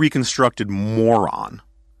unreconstructed moron,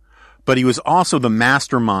 but he was also the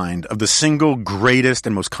mastermind of the single greatest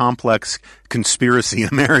and most complex conspiracy in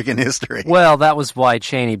American history. Well, that was why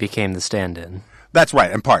Cheney became the stand-in. That's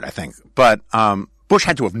right, in part, I think. But Bush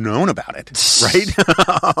had to have known about it, right?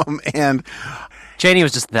 And Cheney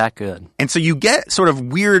was just that good. And so you get sort of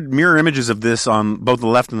weird mirror images of this on both the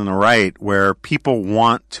left and the right, where people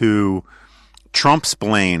want to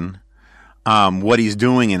Trump-splain what he's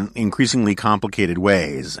doing in increasingly complicated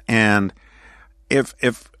ways. And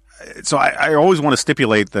I always want to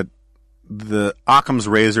stipulate that the Occam's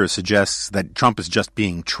razor suggests that Trump is just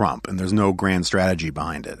being Trump and there's no grand strategy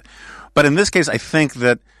behind it. But in this case, I think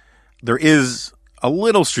that there is a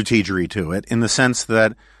little strategery to it, in the sense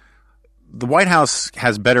that the White House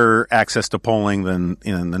has better access to polling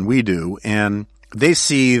than we do, and they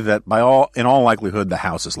see that in all likelihood the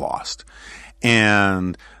House is lost.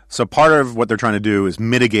 And so part of what they're trying to do is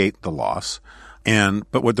mitigate the loss.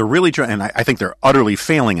 But what they're really trying, and I think they're utterly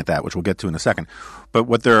failing at that, which we'll get to in a second. But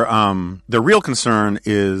what their real concern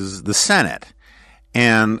is the Senate.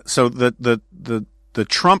 And so the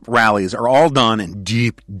Trump rallies are all done in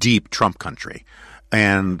deep, deep Trump country.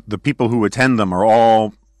 And the people who attend them are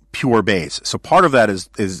all pure base. So part of that is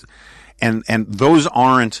those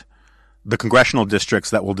aren't the congressional districts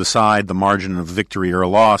that will decide the margin of victory or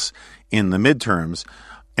loss in the midterms.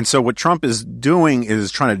 And so what Trump is doing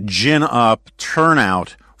is trying to gin up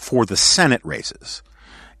turnout for the Senate races.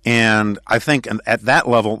 And I think at that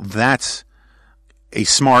level, that's a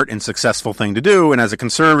smart and successful thing to do. And as a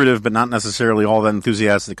conservative, but not necessarily all that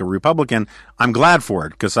enthusiastic a Republican, I'm glad for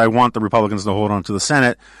it because I want the Republicans to hold on to the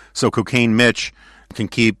Senate so Cocaine Mitch can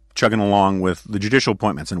keep chugging along with the judicial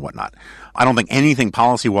appointments and whatnot. I don't think anything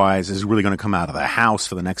policy-wise is really going to come out of the House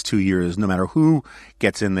for the next 2 years, no matter who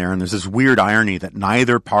gets in there. And there's this weird irony that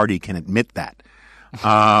neither party can admit that.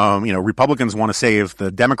 Republicans want to say if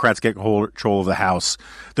the Democrats get control of the House,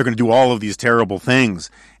 they're going to do all of these terrible things.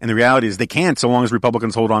 And the reality is they can't so long as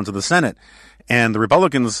Republicans hold on to the Senate. And the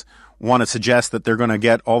Republicans want to suggest that they're going to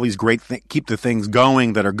get all these keep the things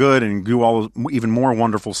going that are good and do all even more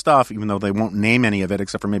wonderful stuff, even though they won't name any of it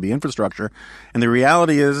except for maybe infrastructure. And the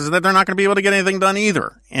reality is that they're not going to be able to get anything done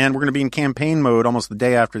either. And we're going to be in campaign mode almost the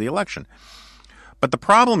day after the election. But the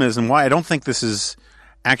problem is, and why I don't think this is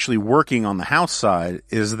actually working on the House side,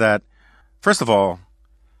 is that, first of all,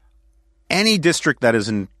 any district that is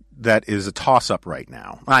a toss-up right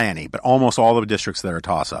now, not any, but almost all of the districts that are a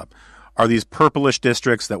toss-up, are these purplish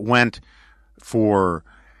districts that went for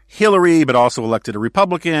Hillary but also elected a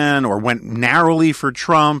Republican or went narrowly for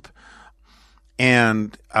Trump.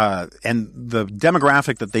 And the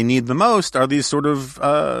demographic that they need the most are these sort of,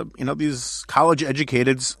 these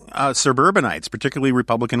college-educated suburbanites, particularly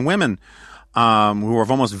Republican women, who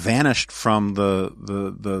have almost vanished from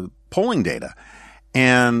the polling data.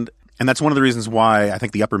 And that's one of the reasons why I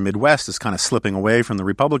think the upper Midwest is kind of slipping away from the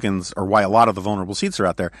Republicans, or why a lot of the vulnerable seats are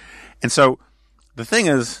out there. And so the thing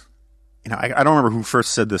is, I don't remember who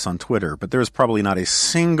first said this on Twitter, but there's probably not a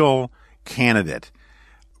single candidate,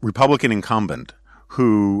 Republican incumbent,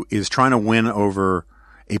 who is trying to win over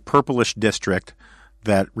a purplish district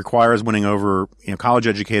that requires winning over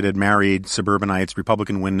college-educated, married, suburbanites,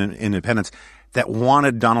 Republican independents, that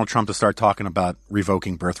wanted Donald Trump to start talking about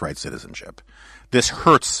revoking birthright citizenship. This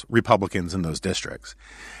hurts Republicans in those districts.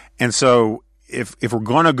 And so if we're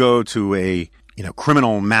going to go to a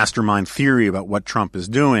criminal mastermind theory about what Trump is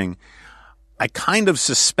doing, I kind of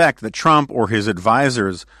suspect that Trump or his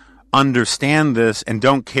advisors understand this and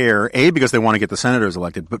don't care, A, because they want to get the senators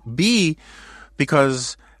elected, but B,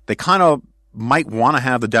 because they kind of might want to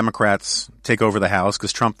have the Democrats take over the House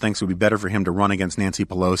because Trump thinks it would be better for him to run against Nancy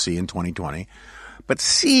Pelosi in 2020. But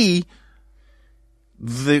C,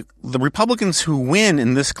 the Republicans who win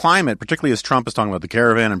in this climate, particularly as Trump is talking about the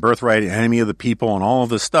caravan and birthright and enemy of the people and all of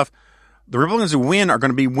this stuff, the Republicans who win are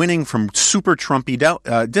going to be winning from super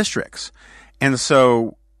Trumpy districts. And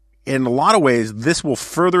so in a lot of ways, this will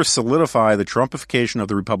further solidify the Trumpification of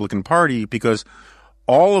the Republican Party because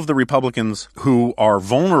all of the Republicans who are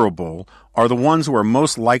vulnerable are the ones who are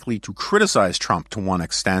most likely to criticize Trump to one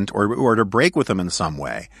extent or to break with him in some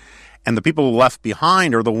way. And the people left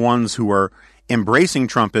behind are the ones who are embracing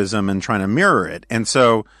Trumpism and trying to mirror it. And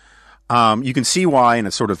so you can see why in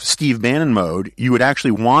a sort of Steve Bannon mode, you would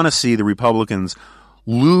actually want to see the Republicans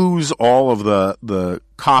lose all of the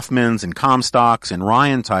Kaufmans and Comstocks and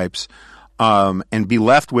Ryan types and be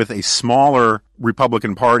left with a smaller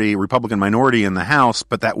Republican Party, Republican minority in the House,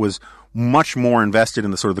 but that was much more invested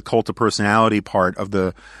in the sort of the cult of personality part of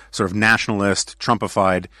the sort of nationalist,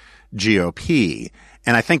 Trumpified GOP.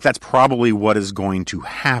 And I think that's probably what is going to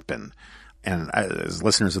happen. And as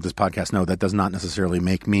listeners of this podcast know, that does not necessarily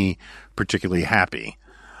make me particularly happy.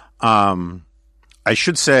 I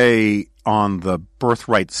should say on the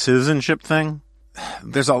birthright citizenship thing,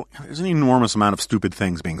 there's an enormous amount of stupid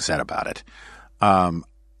things being said about it.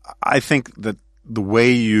 I think that the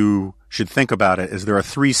way you should think about it is there are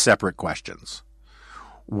three separate questions.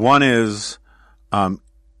 One is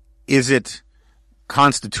it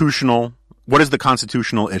constitutional? What is the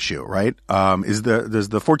constitutional issue, right? Does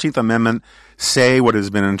the 14th Amendment say what has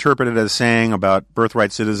been interpreted as saying about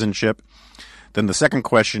birthright citizenship? Then the second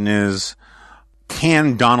question is,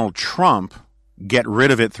 can Donald Trump get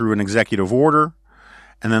rid of it through an executive order?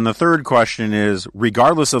 And then the third question is,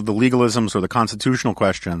 regardless of the legalisms or the constitutional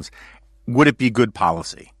questions, would it be good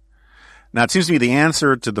policy? Now, it seems to me the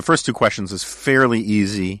answer to the first two questions is fairly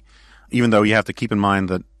easy, even though you have to keep in mind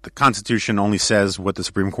that the Constitution only says what the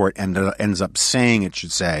Supreme Court ends up saying it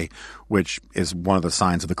should say, which is one of the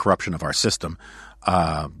signs of the corruption of our system.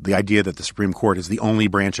 The idea that the Supreme Court is the only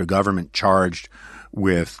branch of government charged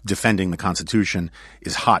with defending the Constitution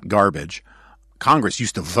is hot garbage. Congress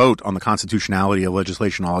used to vote on the constitutionality of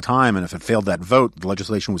legislation all the time, and if it failed that vote, the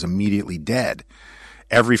legislation was immediately dead.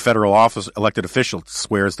 Every federal office elected official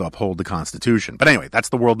swears to uphold the Constitution. But anyway, that's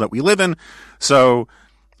the world that we live in. So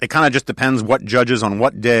it kind of just depends what judges on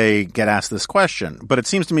what day get asked this question. But it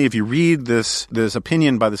seems to me if you read this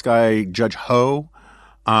opinion by this guy, Judge Ho,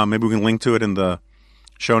 maybe we can link to it in the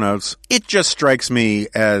show notes. It just strikes me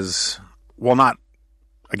as, well,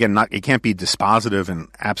 it can't be dispositive and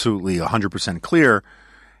absolutely 100% clear.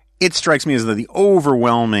 It strikes me as the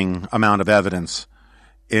overwhelming amount of evidence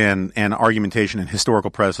in argumentation and historical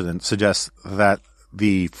precedent suggests that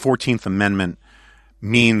the 14th Amendment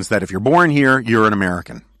means that if you're born here, you're an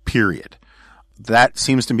American, period. That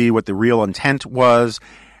seems to be what the real intent was,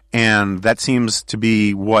 and that seems to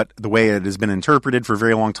be the way it has been interpreted for a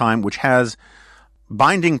very long time, which has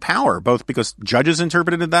binding power, both because judges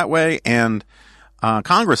interpreted it that way and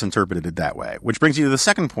Congress interpreted it that way, which brings you to the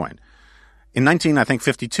second point. In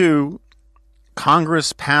 1952,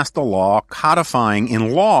 Congress passed a law codifying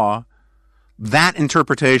in law that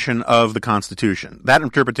interpretation of the Constitution, that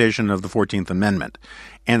interpretation of the 14th Amendment.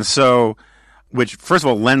 And so, which first of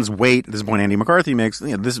all lends weight, this is a point Andy McCarthy makes,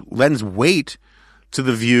 this lends weight to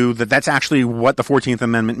the view that that's actually what the 14th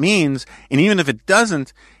Amendment means. And even if it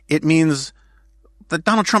doesn't, it means that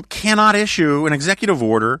Donald Trump cannot issue an executive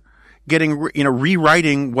order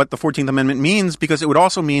rewriting what the 14th Amendment means, because it would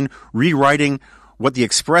also mean rewriting what the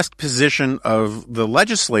expressed position of the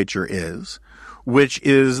legislature is, which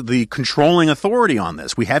is the controlling authority on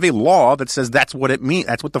this. We have a law that says that's what it means.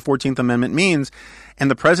 That's what the 14th Amendment means.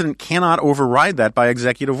 And the president cannot override that by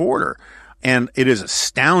executive order. And it is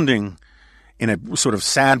astounding in a sort of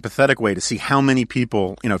sad, pathetic way to see how many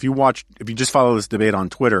people, if you just follow this debate on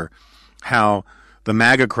Twitter, how the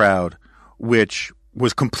MAGA crowd, which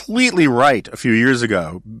was completely right a few years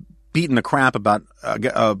ago, beating the crap about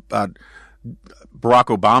Barack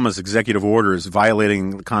Obama's executive orders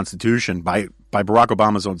violating the Constitution by Barack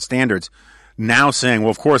Obama's own standards, now saying,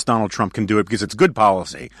 well, of course Donald Trump can do it because it's good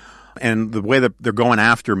policy. And the way that they're going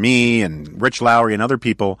after me and Rich Lowry and other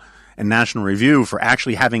people and National Review for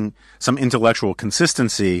actually having some intellectual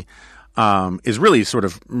consistency is really sort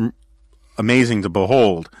of amazing to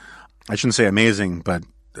behold. I shouldn't say amazing, but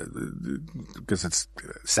because it's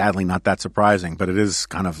sadly not that surprising, but it is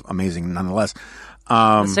kind of amazing nonetheless.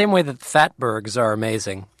 The same way that fatbergs are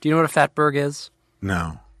amazing. Do you know what a fatberg is?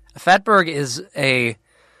 No. A fatberg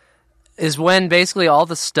is when basically all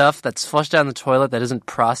the stuff that's flushed down the toilet that isn't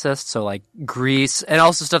processed, so like grease, and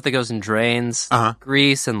also stuff that goes in drains,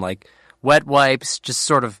 grease and like wet wipes, just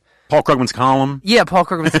sort of Paul Krugman's column. Yeah, Paul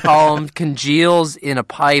Krugman's column congeals in a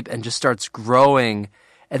pipe and just starts growing,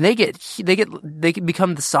 and they can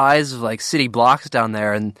become the size of like city blocks down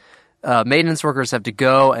there, and maintenance workers have to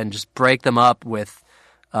go and just break them up with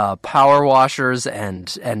power washers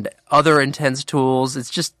and other intense tools.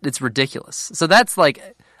 It's ridiculous. So that's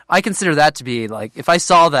like, I consider that to be like, if I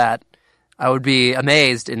saw that, I would be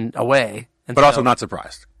amazed in a way. But also not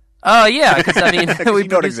surprised. Oh, yeah, because I mean, we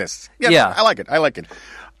know it exists. Yeah, I like it.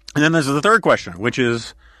 And then there's the third question, which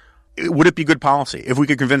is, would it be good policy? If we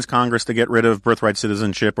could convince Congress to get rid of birthright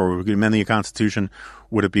citizenship, or we could amend the Constitution,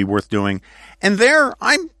 would it be worth doing? And there,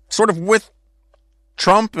 I'm sort of with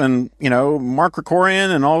Trump and, Mark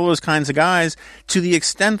Krikorian and all those kinds of guys, to the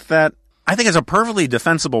extent that I think it's a perfectly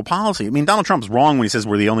defensible policy. I mean, Donald Trump's wrong when he says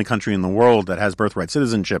we're the only country in the world that has birthright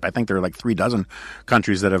citizenship. I think there are like 36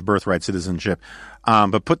 countries that have birthright citizenship.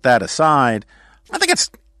 But put that aside, I think it's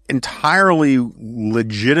entirely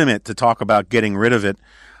legitimate to talk about getting rid of it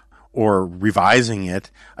or revising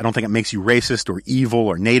it. I don't think it makes you racist or evil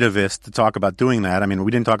or nativist to talk about doing that. I mean,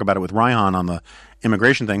 we didn't talk about it with Reihan on the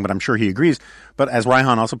immigration thing, but I'm sure he agrees. But as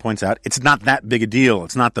Reihan also points out, it's not that big a deal.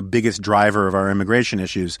 It's not the biggest driver of our immigration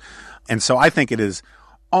issues. And so I think it is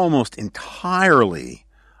almost entirely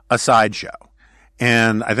a sideshow.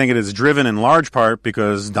 And I think it is driven in large part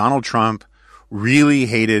because Donald Trump really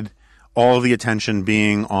hated all of the attention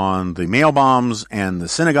being on the mail bombs and the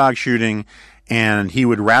synagogue shooting, and he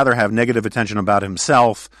would rather have negative attention about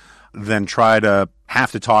himself than try to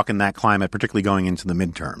have to talk in that climate, particularly going into the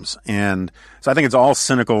midterms. And so I think it's all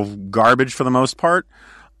cynical garbage for the most part,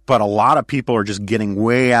 but a lot of people are just getting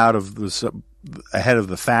way out of this, ahead of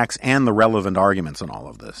the facts and the relevant arguments in all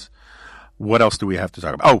of this. What else do we have to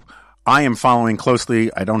talk about? Oh, I am following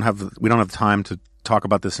closely. We don't have time to talk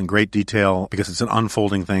about this in great detail because it's an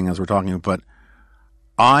unfolding thing as we're talking, but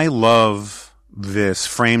I love this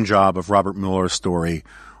frame job of Robert Mueller's story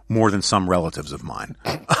more than some relatives of mine.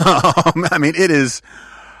 I mean, it is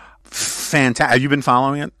fantastic. Have you been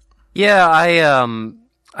following it? Yeah,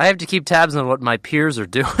 I have to keep tabs on what my peers are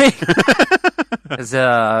doing. Because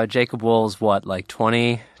Jacob Wool's what, like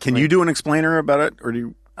 20? Can you do an explainer about it, or do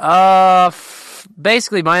you?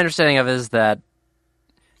 Basically, my understanding of it is that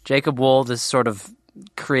Jacob Wool, this sort of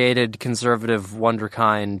created conservative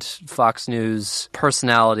wonderkind Fox News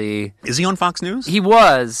personality. Is he on Fox News? He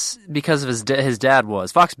was, because of his dad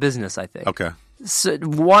was. Fox Business, I think. Okay. So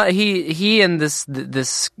he and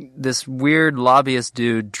this weird lobbyist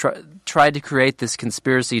dude tried to create this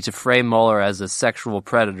conspiracy to frame Mueller as a sexual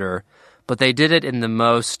predator, but they did it in the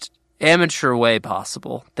most amateur way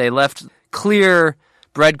possible. They left clear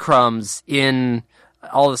breadcrumbs in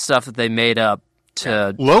all the stuff that they made up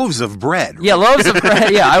to loaves of bread. Yeah, loaves of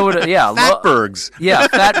bread. Yeah, I would. Yeah, fatbergs.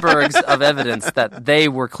 Fatbergs of evidence that they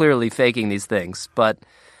were clearly faking these things, but.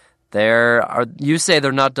 You say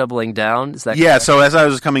they're not doubling down? Is that correct? So as I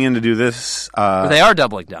was coming in to do this... they are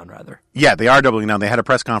doubling down, rather. Yeah, they are doubling down. They had a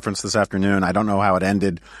press conference this afternoon. I don't know how it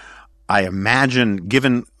ended. I imagine,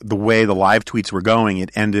 given the way the live tweets were going,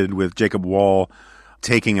 it ended with Jacob Wool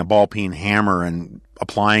taking a ball-peen hammer and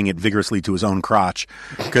applying it vigorously to his own crotch.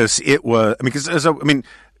 Because it was...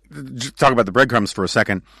 talk about the breadcrumbs for a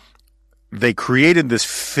second. They created this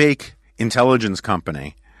fake intelligence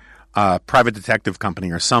company, private detective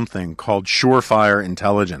company or something called Surefire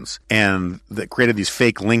Intelligence, and that created these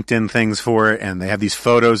fake LinkedIn things for it, and they have these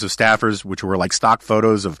photos of staffers which were like stock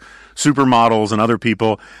photos of supermodels and other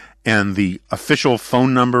people, and the official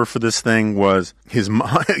phone number for this thing was his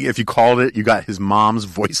mom. If you called it, you got his mom's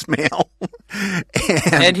voicemail.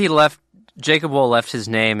 and Jacob Wool left his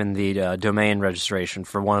name in the domain registration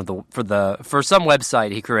for for some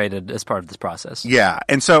website he created as part of this process. Yeah,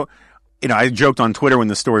 and so I joked on Twitter when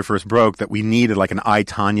the story first broke that we needed like an I,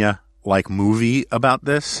 Tonya like movie about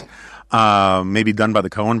this, maybe done by the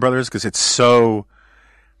Coen brothers, because it's so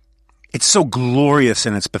glorious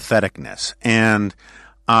in its patheticness. And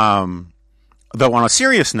though on a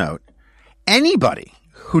serious note, anybody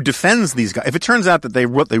who defends these guys, if it turns out that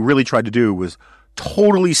what they really tried to do was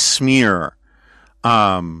totally smear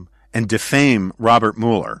and defame Robert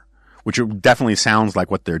Mueller, which it definitely sounds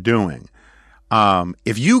like what they're doing.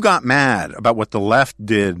 If you got mad about what the left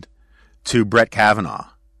did to Brett Kavanaugh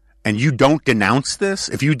and you don't denounce this,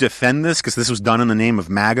 if you defend this because this was done in the name of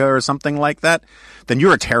MAGA or something like that, then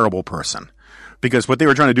you're a terrible person. Because what they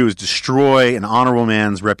were trying to do is destroy an honorable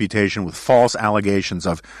man's reputation with false allegations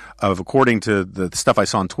of according to the stuff I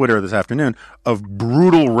saw on Twitter this afternoon, of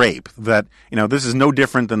brutal rape. That, this is no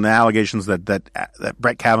different than the allegations that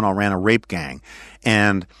Brett Kavanaugh ran a rape gang.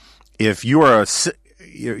 And if you are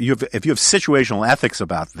if you have situational ethics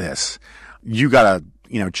about this, you gotta,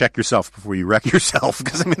 check yourself before you wreck yourself.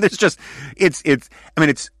 Because there's just, it's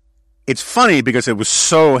funny because it was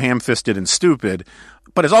so ham-fisted and stupid,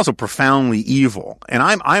 but it's also profoundly evil. And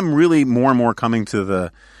I'm really more and more coming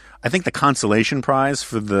to I think the consolation prize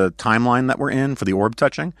for the timeline that we're in, for the orb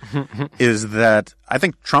touching, is that I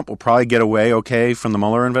think Trump will probably get away okay from the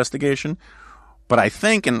Mueller investigation. But I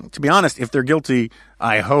think, and to be honest, if they're guilty,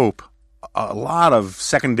 I hope a lot of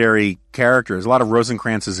secondary characters, a lot of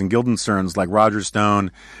Rosencrantzes and Guildensterns like Roger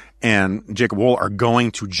Stone and Jacob Wool are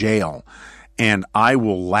going to jail. And I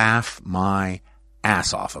will laugh my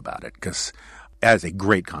ass off about it because that is a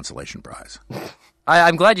great consolation prize.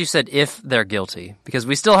 I'm glad you said if they're guilty, because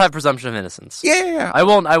we still have presumption of innocence. Yeah.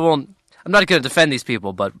 I'm not going to defend these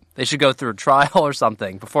people, but they should go through a trial or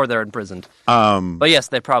something before they're imprisoned. But yes,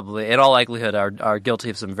 they probably, in all likelihood, are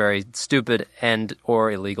guilty of some very stupid and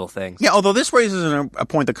or illegal things. Yeah, although this raises a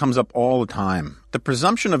point that comes up all the time. The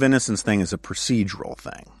presumption of innocence thing is a procedural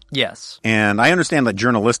thing. Yes. And I understand that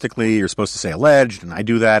journalistically you're supposed to say alleged, and I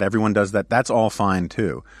do that, everyone does that. That's all fine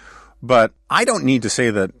too. But I don't need to say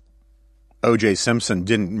that O.J. Simpson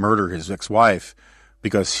didn't murder his ex-wife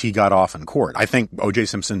because he got off in court. I think O.J.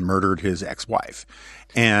 Simpson murdered his ex-wife.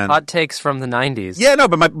 And hot takes from the 90s. Yeah, no,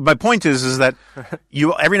 but my point is that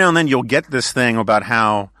you every now and then you'll get this thing about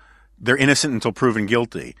how they're innocent until proven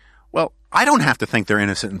guilty. Well, I don't have to think they're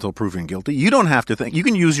innocent until proven guilty. You don't have to think. You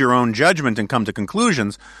can use your own judgment and come to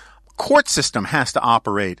conclusions. Court system has to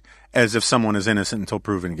operate as if someone is innocent until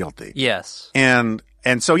proven guilty. Yes.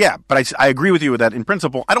 And so, yeah, but I agree with you with that. In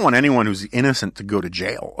principle, I don't want anyone who's innocent to go to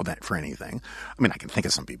jail for anything. I mean, I can think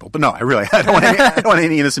of some people, but no, I don't want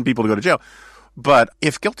any innocent people to go to jail. But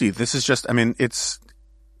if guilty, this is just, it's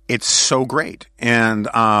so great. And,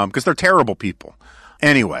 because they're terrible people.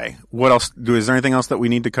 Anyway, what else? Is there anything else that we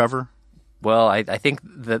need to cover? Well, I think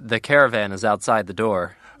the caravan is outside the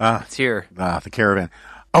door. It's here. The caravan.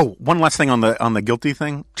 Oh, one last thing on the guilty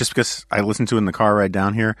thing, just because I listened to it in the car ride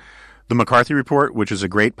down here. The McCarthy Report, which is a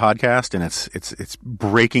great podcast, and it's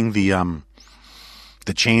breaking the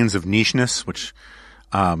chains of nicheness, which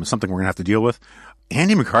is something we're going to have to deal with.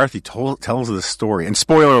 Andy McCarthy tells this story, and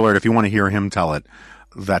spoiler alert, if you want to hear him tell it,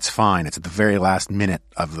 that's fine. It's at the very last minute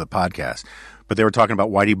of the podcast. But they were talking about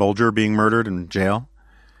Whitey Bulger being murdered in jail,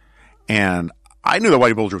 and I knew that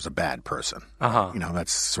Whitey Bulger was a bad person. Uh-huh. You know,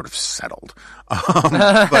 that's sort of settled.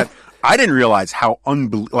 But I didn't realize how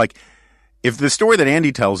if the story that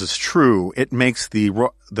Andy tells is true, it makes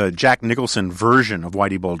the Jack Nicholson version of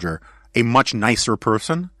Whitey Bulger a much nicer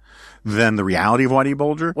person than the reality of Whitey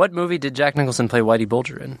Bulger. What movie did Jack Nicholson play Whitey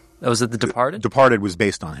Bulger in? Was it The Departed? Departed was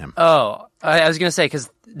based on him. Oh, I was going to say, because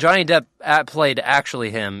Johnny Depp played actually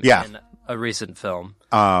him in a recent film.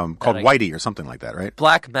 Called Whitey or something like that, right?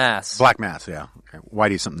 Black Mass. Black Mass, yeah. Okay.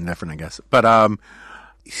 Whitey's something different, I guess. But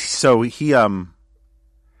so he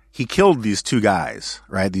killed these two guys,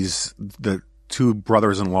 right? The two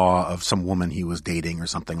brothers-in-law of some woman he was dating or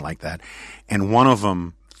something like that. And one of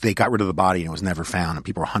them, they got rid of the body and it was never found, and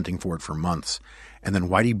people were hunting for it for months. And then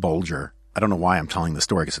Whitey Bulger, I don't know why I'm telling the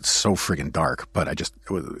story because it's so friggin' dark, but it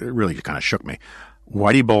really kind of shook me.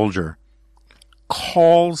 Whitey Bulger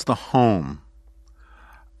calls the home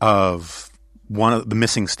of one of the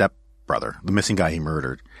missing stepbrother, the missing guy he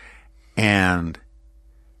murdered, and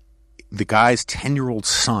the guy's 10-year-old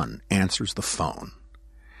son answers the phone.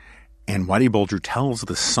 And Whitey Bulger tells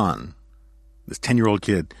the son, this 10-year-old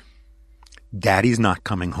kid, Daddy's not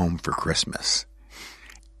coming home for Christmas.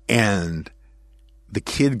 And the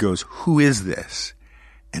kid goes, who is this?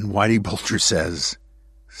 And Whitey Bulger says,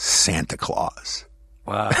 Santa Claus.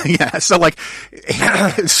 Wow. Yeah, so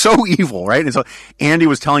it's so evil, right? And so Andy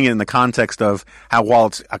was telling it in the context of how, while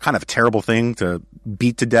it's a kind of a terrible thing to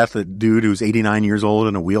beat to death a dude who's 89 years old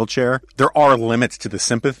in a wheelchair, there are limits to the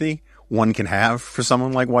sympathy one can have for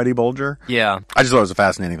someone like Whitey Bulger. Yeah. I just thought it was a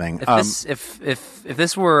fascinating thing. If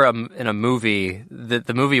this were in a movie,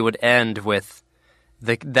 the movie would end with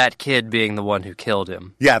that kid being the one who killed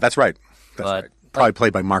him. Yeah, that's right. Right. Probably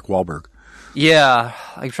played by Mark Wahlberg. Yeah,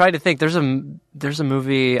 I tried to think. There's a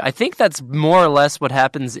movie. I think that's more or less what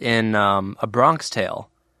happens in A Bronx Tale.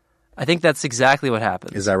 I think that's exactly what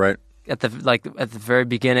happens. Is that right? At the very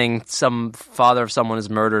beginning, some father of someone is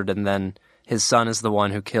murdered, and then his son is the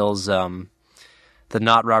one who kills the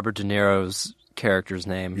not Robert De Niro's character's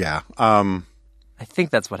name. Yeah. I think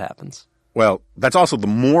that's what happens. Well, that's also the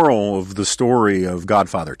moral of the story of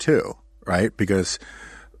Godfather 2, right? Because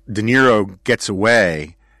De Niro gets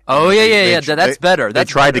away. Oh, yeah. That's better. They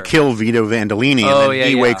tried to kill Vito Vandolini, and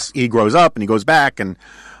then he grows up and he goes back and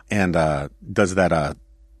does that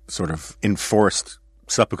sort of enforced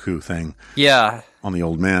seppuku thing. Yeah. On the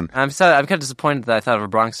old man. I'm kind of disappointed that I thought of A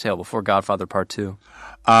Bronx Tale before Godfather Part 2.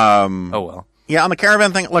 Oh, well. Yeah, on the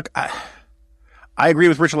caravan thing, look, I agree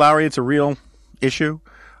with Rich Lowry. It's a real issue.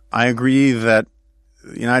 I agree that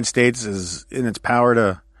the United States is in its power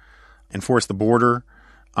to enforce the border,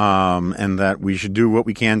 and that we should do what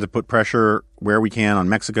we can to put pressure where we can on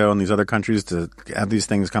Mexico and these other countries to have these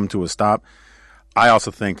things come to a stop. I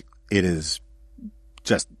also think it is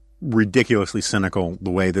just ridiculously cynical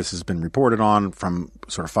the way this has been reported on from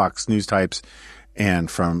sort of Fox News types and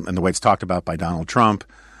the way it's talked about by Donald Trump.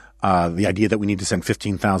 The idea that we need to send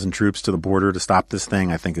 15,000 troops to the border to stop this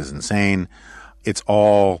thing, I think, is insane. It's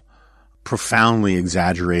all profoundly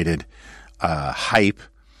exaggerated hype.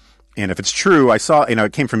 And if it's true, I saw,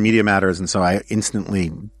 it came from Media Matters, and so I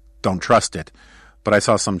instantly don't trust it. But I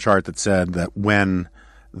saw some chart that said that when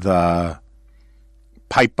the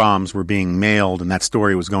pipe bombs were being mailed and that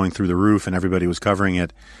story was going through the roof and everybody was covering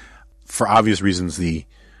it, for obvious reasons, the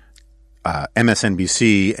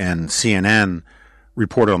MSNBC and CNN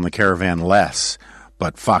reported on the caravan less,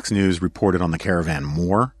 but Fox News reported on the caravan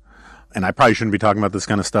more. And I probably shouldn't be talking about this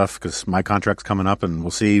kind of stuff because my contract's coming up and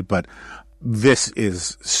we'll see. But this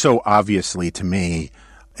is so obviously, to me,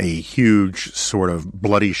 a huge sort of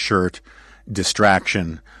bloody shirt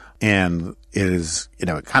distraction. And it is,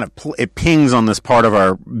 it pings on this part of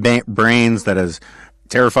our brains that is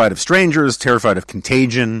terrified of strangers, terrified of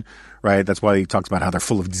contagion, right? That's why he talks about how they're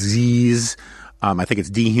full of disease. I think it's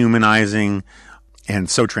dehumanizing and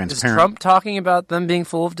so transparent. Is Trump talking about them being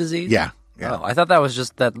full of disease? Yeah. Oh, I thought that was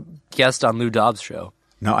just that guest on Lou Dobbs' show.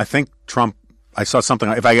 No, I think Trump, I saw something,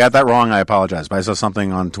 if I got that wrong, I apologize, but I saw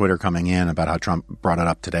something on Twitter coming in about how Trump brought it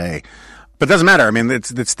up today. But it doesn't matter. I mean, it's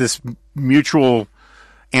this mutual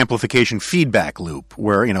amplification feedback loop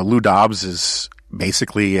where, Lou Dobbs is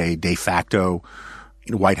basically a de facto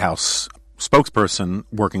White House spokesperson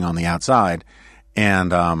working on the outside,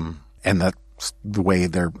 and that's the way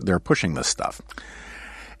they're pushing this stuff.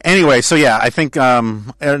 Anyway, so yeah, I think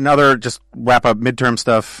another just wrap up midterm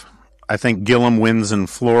stuff. I think Gillum wins in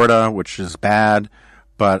Florida, which is bad,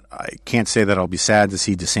 but I can't say that I'll be sad to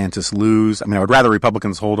see DeSantis lose. I mean, I would rather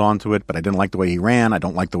Republicans hold on to it, but I didn't like the way he ran. I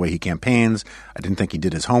don't like the way he campaigns. I didn't think he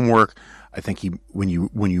did his homework. I think when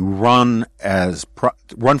you run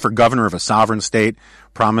for governor of a sovereign state,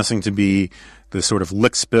 promising to be the sort of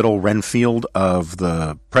lickspittle Renfield of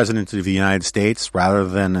the president of the United States rather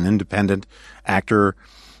than an independent actor,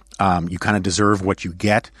 you kind of deserve what you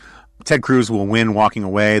get. Ted Cruz will win walking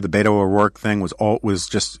away. The Beto O'Rourke thing was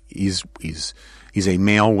just he's a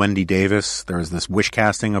male Wendy Davis. There was this wish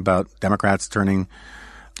casting about Democrats turning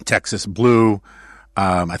Texas blue.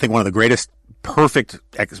 I think one of the greatest perfect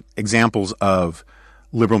examples of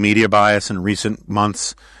liberal media bias in recent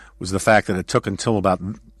months was the fact that it took until about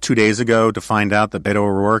 2 days ago to find out that Beto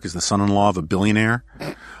O'Rourke is the son-in-law of a billionaire.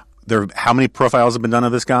 How many profiles have been done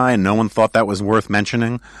of this guy, and no one thought that was worth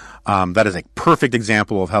mentioning? That is a perfect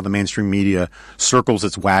example of how the mainstream media circles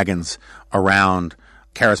its wagons around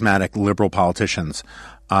charismatic liberal politicians.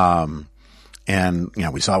 And,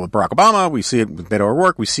 we saw it with Barack Obama. We see it with Beto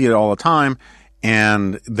O'Rourke. We see it all the time.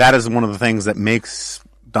 And that is one of the things that makes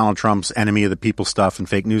Donald Trump's enemy of the people stuff and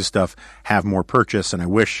fake news stuff have more purchase. And I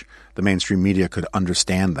wish the mainstream media could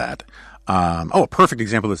understand that. A perfect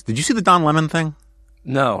example of this. Did you see the Don Lemon thing?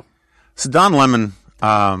 No. So Don Lemon,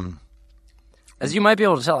 as you might be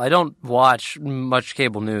able to tell, I don't watch much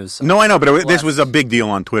cable news. So no, I know, but this was a big deal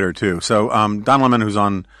on Twitter too. So Don Lemon, who's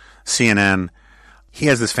on CNN, he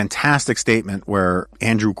has this fantastic statement where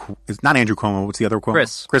it's not Andrew Cuomo, what's the other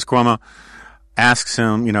Cuomo? Chris Cuomo asks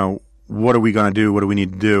him, what are we going to do? What do we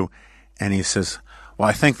need to do? And he says, well,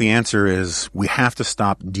 I think the answer is we have to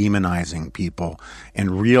stop demonizing people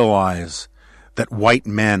and realize that white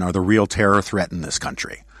men are the real terror threat in this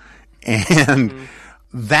country. And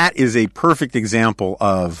that is a perfect example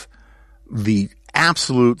of the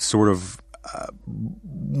absolute sort of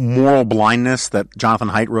moral blindness that Jonathan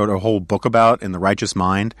Haidt wrote a whole book about in The Righteous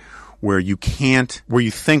Mind, where you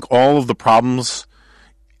think all of the problems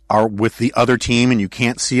are with the other team and you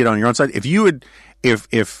can't see it on your own side.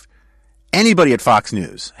 If anybody at Fox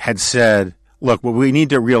News had said, look, what we need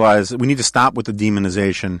to realize, we need to stop with the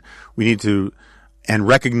demonization. We need to and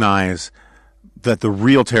recognize that the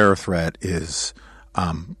real terror threat is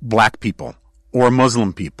black people or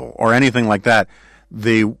Muslim people or anything like that,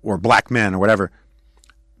 or black men or whatever.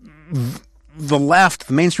 The left,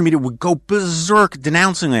 the mainstream media would go berserk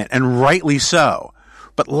denouncing it, and rightly so.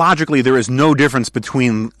 But logically, there is no difference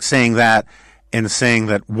between saying that and saying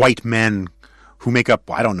that white men who make up,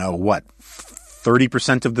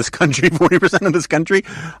 30% of this country, 40% of this country,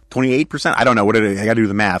 28%? I don't know. I got to do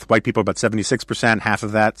the math. White people are about 76%, half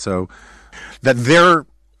of that. So that they're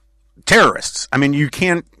terrorists. I mean,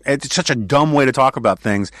 it's such a dumb way to talk about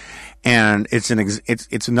things. And it's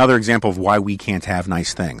another example of why we can't have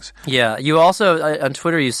nice things. Yeah. You also, on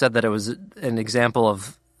Twitter, you said that it was an example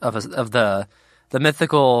of the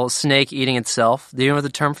mythical snake eating itself. Do you know what the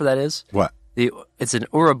term for that is? What? It's an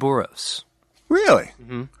Ouroboros. Really?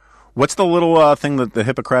 Mm-hmm. What's the little thing that the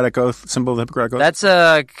Hippocratic Oath, symbol of the Hippocratic Oath? That's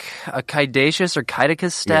a Caduceus or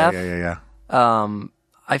Caduceus staff. Yeah.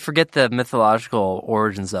 I forget the mythological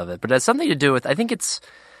origins of it, but it has something to do with, I think it's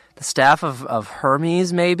the staff of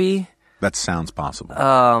Hermes, maybe? That sounds possible.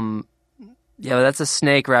 That's a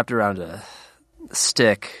snake wrapped around a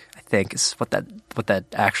stick, I think, is what that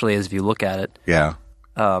actually is if you look at it. Yeah.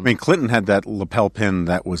 Clinton had that lapel pin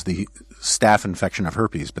that was the staph infection of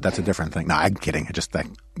herpes, but that's a different thing. No, I'm kidding. I just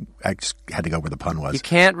had to go where the pun was. You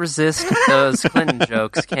can't resist those Clinton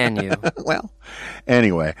jokes, can you? Well,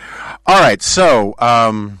 anyway. All right. So,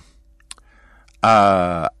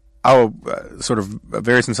 sort of a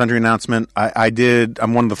various and sundry announcement.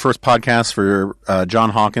 I'm one of the first podcasts for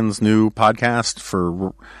John Hawkins' new podcast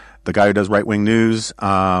for the guy who does Right Wing News.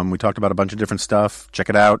 We talked about a bunch of different stuff. Check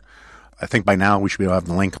it out. I think by now we should be able to have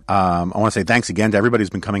the link. I want to say thanks again to everybody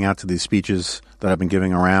who's been coming out to these speeches that I've been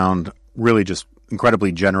giving around. Really just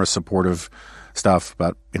incredibly generous, supportive stuff,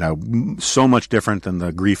 but, so much different than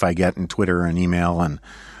the grief I get in Twitter and email and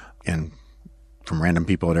from random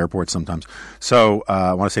people at airports sometimes. So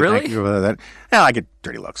I want to say thank you for that. Yeah, I get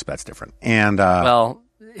dirty looks, but that's different. And well,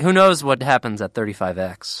 who knows what happens at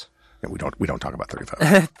 35X? Yeah, we don't talk about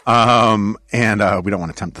 35. And we don't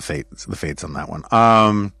want to tempt the fates on that one.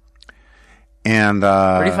 And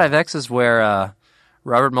 35X is where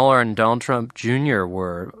Robert Mueller and Donald Trump Jr.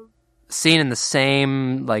 were seen in the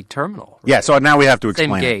same terminal. Right? Yeah, so now we have to explain.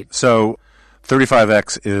 Same gate. So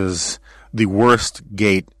 35X is the worst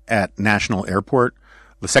gate at National Airport.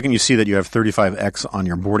 The second you see that you have 35X on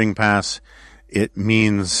your boarding pass, it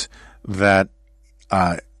means that,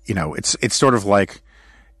 it's sort of like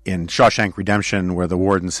in Shawshank Redemption where the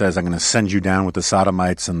warden says, I'm going to send you down with the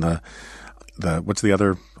sodomites and the what's the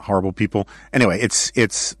other horrible people? Anyway,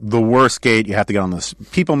 it's the worst gate. You have to get on this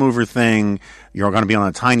people mover thing. You're going to be on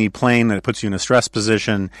a tiny plane that puts you in a stress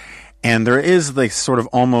position. And there is the sort of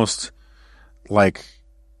almost like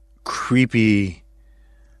creepy,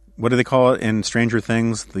 what do they call it in Stranger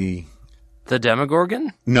Things? The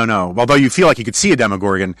Demogorgon? No. Although you feel like you could see a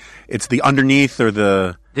Demogorgon, it's the underneath or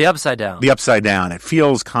the upside down. The upside down. It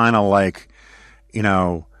feels kind of like,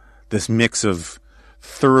 this mix of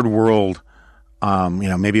third world.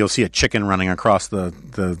 Maybe you'll see a chicken running across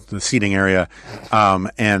the seating area,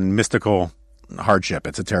 and mystical hardship.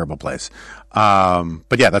 It's a terrible place.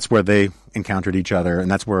 But yeah, that's where they encountered each other,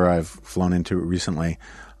 and that's where I've flown into recently.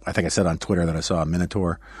 I think I said on Twitter that I saw a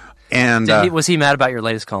Minotaur. And was he mad about your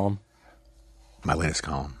latest column? My latest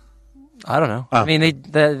column? I don't know. I mean,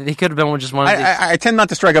 he could have been just one of these. I tend not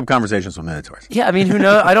to strike up conversations with Minotaurs. Yeah, I mean, who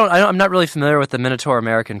knows? I'm not really familiar with the Minotaur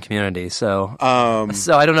American community, so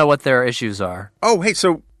I don't know what their issues are. Oh, hey,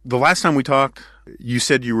 so the last time we talked, you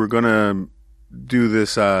said you were going to do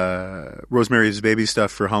this Rosemary's Baby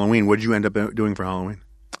stuff for Halloween. What did you end up doing for Halloween?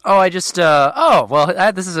 Oh, I just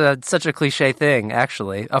this is such a cliche thing,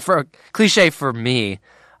 actually. For a cliche for me,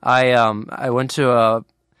 I went to a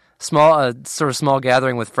small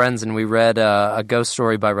gathering with friends, and we read a ghost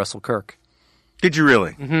story by Russell Kirk. Did you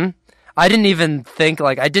really? Mm-hmm. I didn't even think,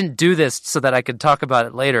 I didn't do this so that I could talk about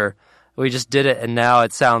it later. We just did it, and now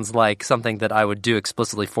it sounds like something that I would do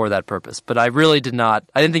explicitly for that purpose. But I really did not.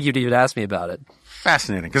 I didn't think you'd even ask me about it.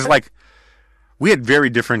 Fascinating, because we had very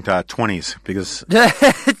different 20s. Because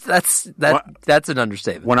that's an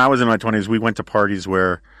understatement. When I was in my 20s, we went to parties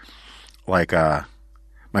where,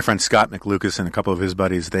 my friend Scott McLucas and a couple of his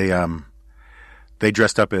buddies, they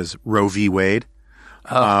dressed up as Roe v. Wade.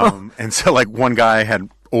 And so one guy had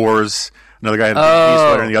oars, another guy had a big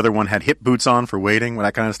sweater, and the other one had hip boots on for wading,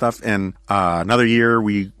 that kind of stuff. And another year,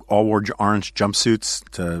 we all wore orange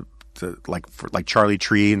jumpsuits for Charlie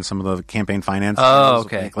Tree and some of the campaign finance of the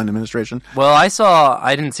Clinton administration. Well, I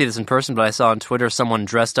didn't see this in person, but I saw on Twitter someone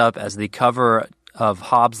dressed up as the cover of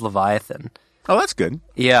Hobbes' Leviathan. Oh, that's good.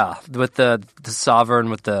 Yeah, with the sovereign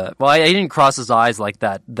with the... Well, he didn't cross his eyes like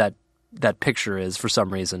that picture is for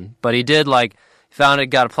some reason. But he did, got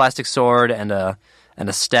a plastic sword and a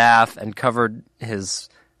staff and covered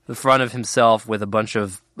the front of himself with a bunch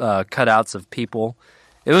of cutouts of people.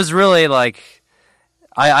 It was really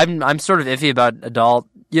I'm sort of iffy about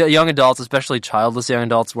young adults, especially childless young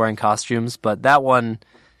adults wearing costumes. But that one,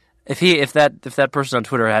 if that person on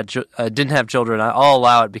Twitter didn't have children, I'll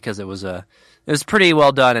allow it because it was pretty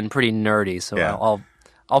well done and pretty nerdy. So yeah.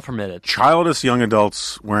 I'll permit it. Childless young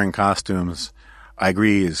adults wearing costumes, I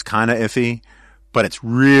agree, is kind of iffy, but it's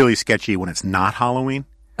really sketchy when it's not Halloween.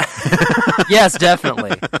 Yes,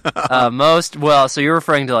 definitely. So you're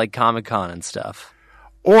referring to Comic-Con and stuff.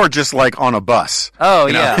 Or just on a bus. Oh,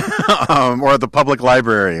 yeah. Or at the public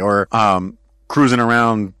library, or cruising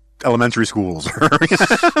around elementary schools, or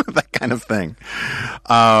that kind of thing.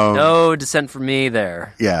 No dissent from me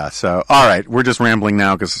there. Yeah, so, all right, we're just rambling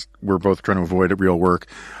now because we're both trying to avoid real work.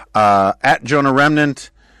 At Jonah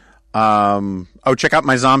Remnant, check out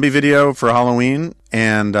my zombie video for Halloween,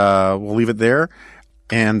 and we'll leave it there.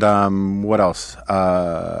 And what else?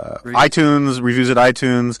 iTunes, reviews at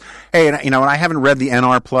iTunes. Hey, and I haven't read the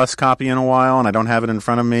NR Plus copy in a while, and I don't have it in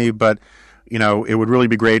front of me, but it would really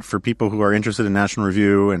be great for people who are interested in National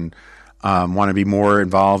Review and want to be more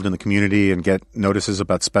involved in the community and get notices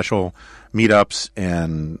about special meetups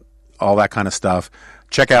and all that kind of stuff.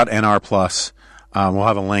 Check out NR Plus. We'll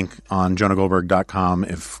have a link on jonahgoldberg.com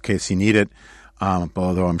in case you need it,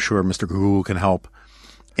 although I'm sure Mr. Google can help.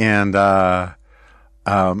 And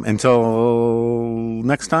until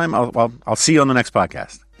next time, I'll see you on the next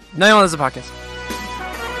podcast. No, there's a podcast.